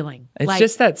good feeling. It's like,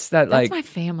 just that's like my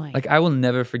family. Like I will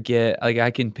never forget. Like I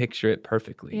can picture it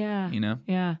perfectly. Yeah, you know.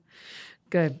 Yeah,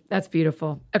 good. That's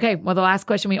beautiful. Okay, well, the last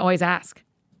question we always ask,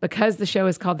 because the show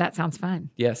is called That Sounds Fun.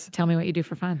 Yes. Tell me what you do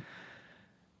for fun.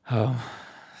 Oh,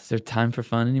 is there time for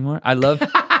fun anymore? I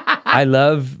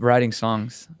love writing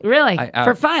songs. Really?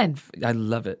 For fun? I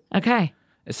love it. Okay.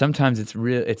 Sometimes it's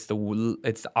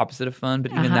the opposite of fun,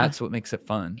 but even that's what makes it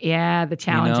fun. Yeah, the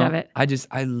challenge of it.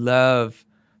 I love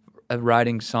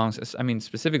writing songs. I mean,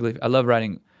 specifically, I love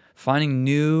finding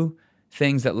new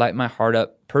things that light my heart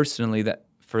up personally,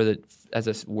 as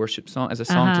a worship song, as a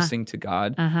song to sing to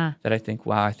God, that I think,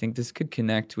 wow, I think this could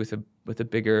connect with a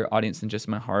bigger audience than just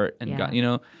my heart and God. You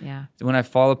know, when I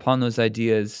fall upon those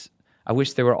ideas, I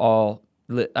wish they were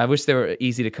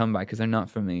easy to come by because they're not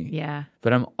for me. Yeah.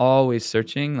 But I'm always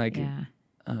searching, like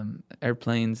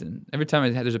airplanes, and every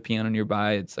time there's a piano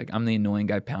nearby, it's like I'm the annoying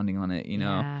guy pounding on it. You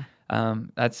know,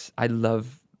 I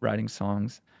love writing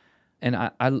songs, and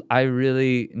I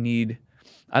really need.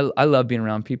 I love being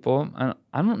around people.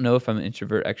 I don't know if I'm an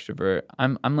introvert, extrovert.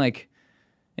 I'm like,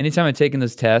 anytime I've taken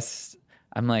those tests,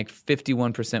 I'm like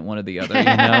 51% one or the other. You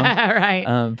know,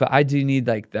 right? But I do need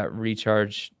like that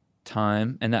recharge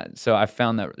time, and so I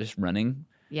found that just running.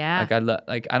 Yeah.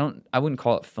 Like I wouldn't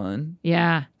call it fun.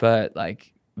 Yeah. But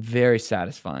like very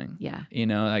satisfying. Yeah. You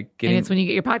know, like and it's when you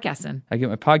get your podcast in. I get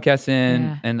my podcast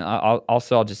in, and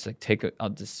I'll just like I'll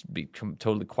just become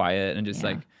totally quiet and just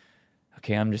like,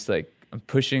 okay, I'm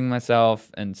pushing myself,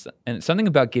 and something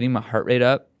about getting my heart rate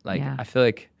up. Like I feel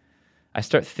like I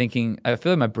feel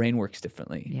like my brain works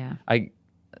differently. Yeah.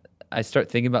 I start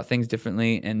thinking about things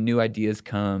differently, and new ideas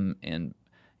come, and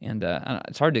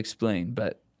it's hard to explain,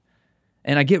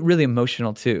 and I get really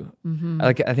emotional too. Mm-hmm.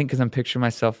 I think because I'm picturing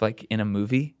myself like in a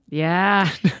movie. Yeah.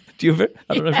 Do you ever?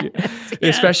 I don't know if you,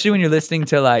 especially when you're listening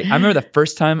to like. I remember the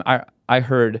first time I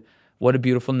heard "What a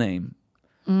Beautiful Name."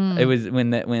 It was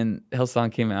when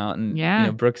Hillsong came out, and you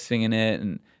know, Brooke's singing it,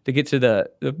 and to get to the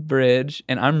bridge,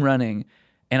 and I'm running,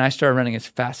 and I started running as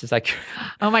fast as I could.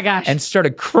 Oh my gosh! And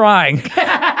started crying.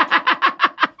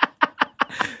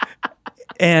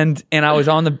 And I was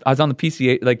on the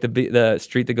PCH, like the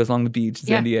street that goes along the beach in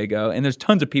San Diego, and there's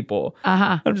tons of people.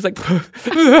 I'm just like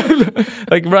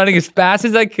like running as fast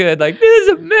as I could, like this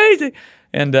is amazing.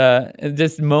 And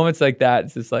just moments like that,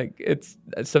 it's just like it's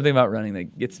something about running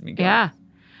that gets me going. Yeah.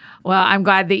 Well, I'm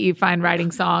glad that you find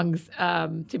writing songs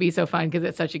to be so fun because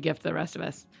it's such a gift to the rest of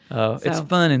us. Oh, so, it's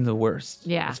fun and the worst.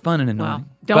 Yeah. It's fun and annoying. Well,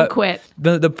 don't quit.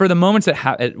 For the moments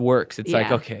that it works, it's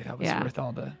like, okay, that was worth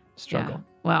all the struggle. Yeah.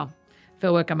 Well,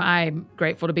 Phil Wickham, I'm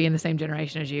grateful to be in the same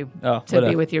generation as you to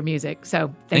be with your music.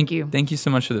 So thank you. Thank you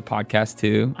so much for the podcast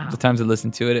too. The times I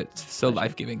listen to it, it's so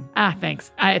life-giving.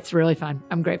 Thanks. It's really fun.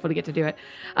 I'm grateful to get to do it.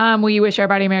 Will you wish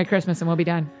everybody a Merry Christmas and we'll be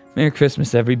done? Merry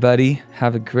Christmas, everybody.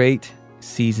 Have a great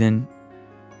season.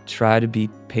 Try to be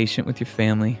patient with your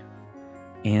family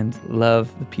and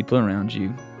love the people around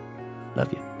you.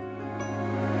 Love you.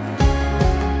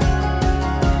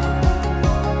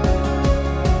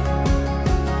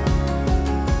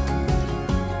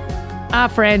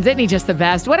 Friends, isn't he just the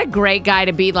best? What a great guy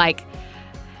to be like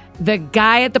the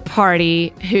guy at the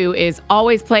party who is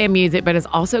always playing music, but is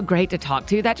also great to talk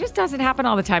to. That just doesn't happen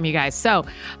all the time, you guys. So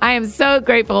I am so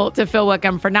grateful to Phil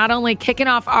Wickham for not only kicking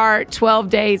off our 12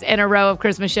 days in a row of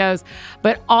Christmas shows,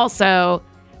 but also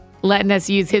letting us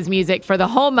use his music for the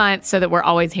whole month so that we're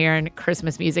always hearing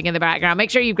Christmas music in the background. Make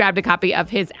sure you grabbed a copy of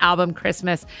his album,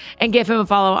 Christmas, and give him a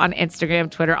follow on Instagram,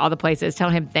 Twitter, all the places.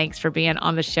 Tell him thanks for being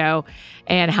on the show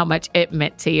and how much it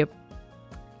meant to you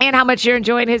and how much you're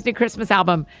enjoying his new Christmas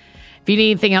album. If you need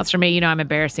anything else from me, you know I'm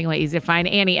embarrassingly easy to find.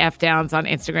 Annie F. Downs on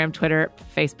Instagram, Twitter,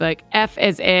 Facebook. F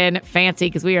is in fancy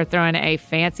because we are throwing a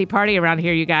fancy party around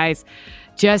here, you guys.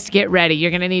 Just get ready. You're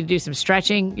going to need to do some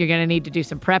stretching. You're going to need to do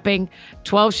some prepping.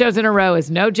 12 shows in a row is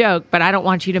no joke, but I don't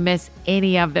want you to miss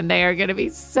any of them. They are going to be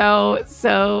so,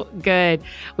 so good.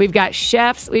 We've got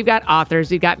chefs. We've got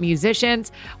authors. We've got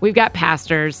musicians. We've got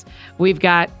pastors. We've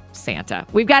got Santa.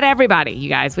 We've got everybody, you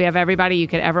guys. We have everybody you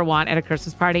could ever want at a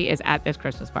Christmas party is at this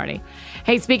Christmas party.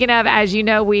 Hey, speaking of, as you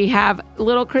know, we have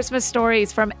little Christmas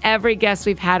stories from every guest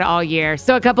we've had all year.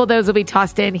 So a couple of those will be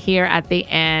tossed in here at the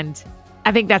end.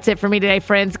 I think that's it for me today,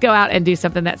 friends. Go out and do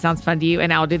something that sounds fun to you,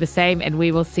 and I'll do the same, and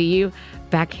we will see you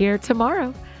back here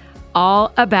tomorrow.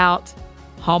 All about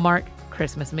Hallmark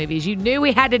Christmas movies. You knew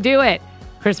we had to do it.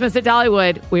 Christmas at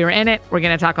Dollywood. We were in it. We're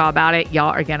going to talk all about it. Y'all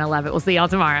are going to love it. We'll see y'all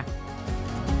tomorrow.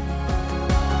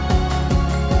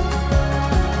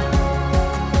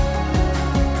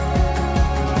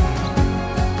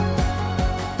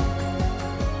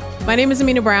 My name is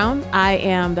Amina Brown. I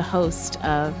am the host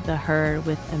of the Heard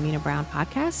with Amina Brown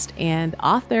podcast and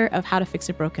author of How to Fix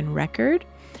a Broken Record.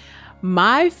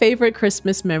 My favorite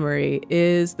Christmas memory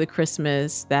is the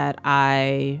Christmas that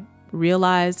I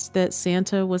realized that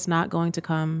Santa was not going to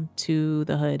come to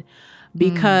the hood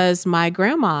because my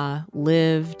grandma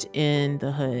lived in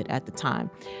the hood at the time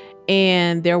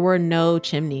and there were no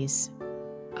chimneys.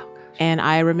 And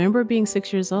I remember being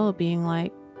 6 years old being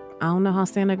like, I don't know how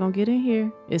Santa gonna get in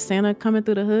here. Is Santa coming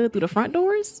through the hood, through the front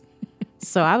doors?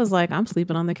 So I was like, I'm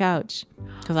sleeping on the couch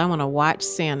because I want to watch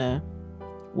Santa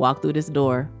walk through this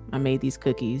door. I made these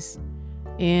cookies.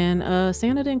 And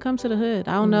Santa didn't come to the hood.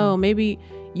 I don't know. Maybe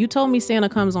you told me Santa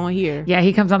comes on here. Yeah,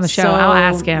 he comes on the show. So I'll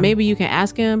ask him. Maybe you can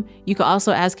ask him. You could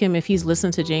also ask him if he's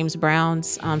listened to James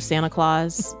Brown's Santa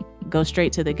Claus. Go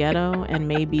straight to the ghetto, and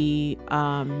maybe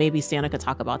Santa could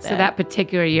talk about that. So that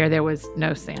particular year, there was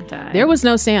no Santa. There was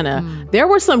no Santa. There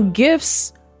were some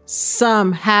gifts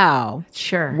somehow.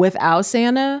 Sure. Without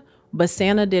Santa, but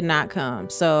Santa did not come.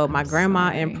 So my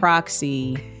grandma in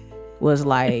proxy was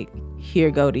like, here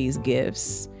go these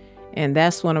gifts. And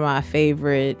that's one of my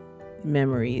favorite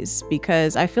memories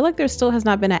because I feel like there still has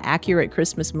not been an accurate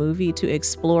Christmas movie to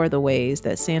explore the ways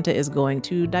that Santa is going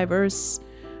to diverse.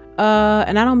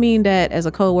 And I don't mean that as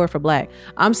a code word for Black.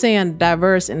 I'm saying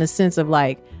diverse in the sense of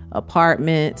like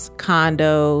apartments,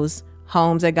 condos,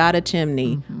 homes that got a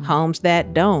chimney, homes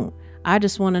that don't. I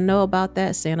just want to know about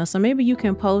that, Santa. So maybe you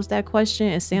can pose that question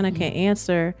and Santa can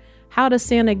answer. How does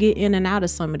Santa get in and out of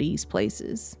some of these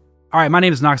places? All right, my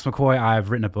name is Knox McCoy.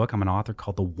 I've written a book. I'm an author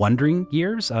called The Wondering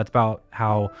Years. It's about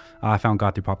how I found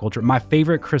God through pop culture. My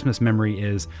favorite Christmas memory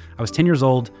is I was 10 years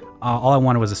old. All I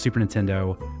wanted was a Super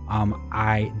Nintendo.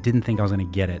 I didn't think I was going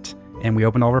to get it. And we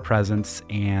opened all of our presents,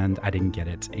 and I didn't get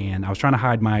it. And I was trying to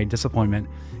hide my disappointment.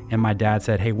 And my dad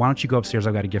said, hey, why don't you go upstairs?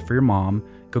 I've got a gift for your mom.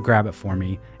 Go grab it for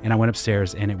me. And I went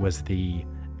upstairs, and it was the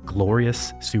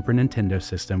glorious Super Nintendo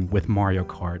system with Mario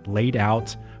Kart laid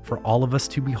out for all of us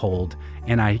to behold.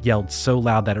 And I yelled so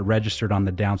loud that it registered on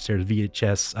the downstairs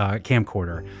VHS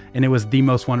camcorder. And it was the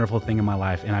most wonderful thing in my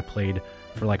life. And I played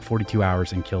for like 42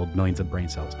 hours and killed millions of brain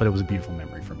cells. But it was a beautiful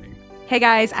memory for me. Hey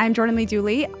guys, I'm Jordan Lee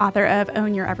Dooley, author of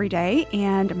Own Your Everyday,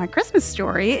 and my Christmas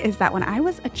story is that when I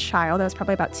was a child, I was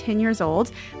probably about 10 years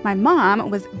old, my mom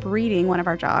was breeding one of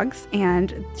our dogs,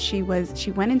 and she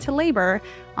went into labor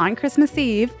on Christmas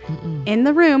Eve in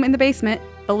the basement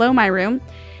below my room,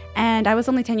 and I was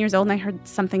only 10 years old, and I heard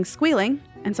something squealing,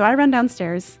 and so I run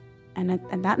downstairs, and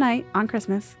that night on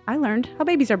Christmas, I learned how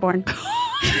babies are born.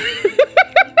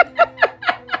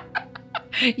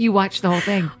 You watched the whole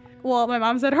thing. Well, my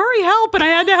mom said, hurry, help, and I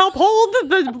had to help hold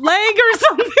the leg or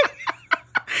something.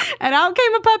 And out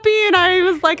came a puppy, and I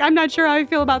was like, I'm not sure how I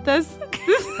feel about this.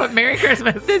 But Merry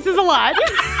Christmas. This is a lot.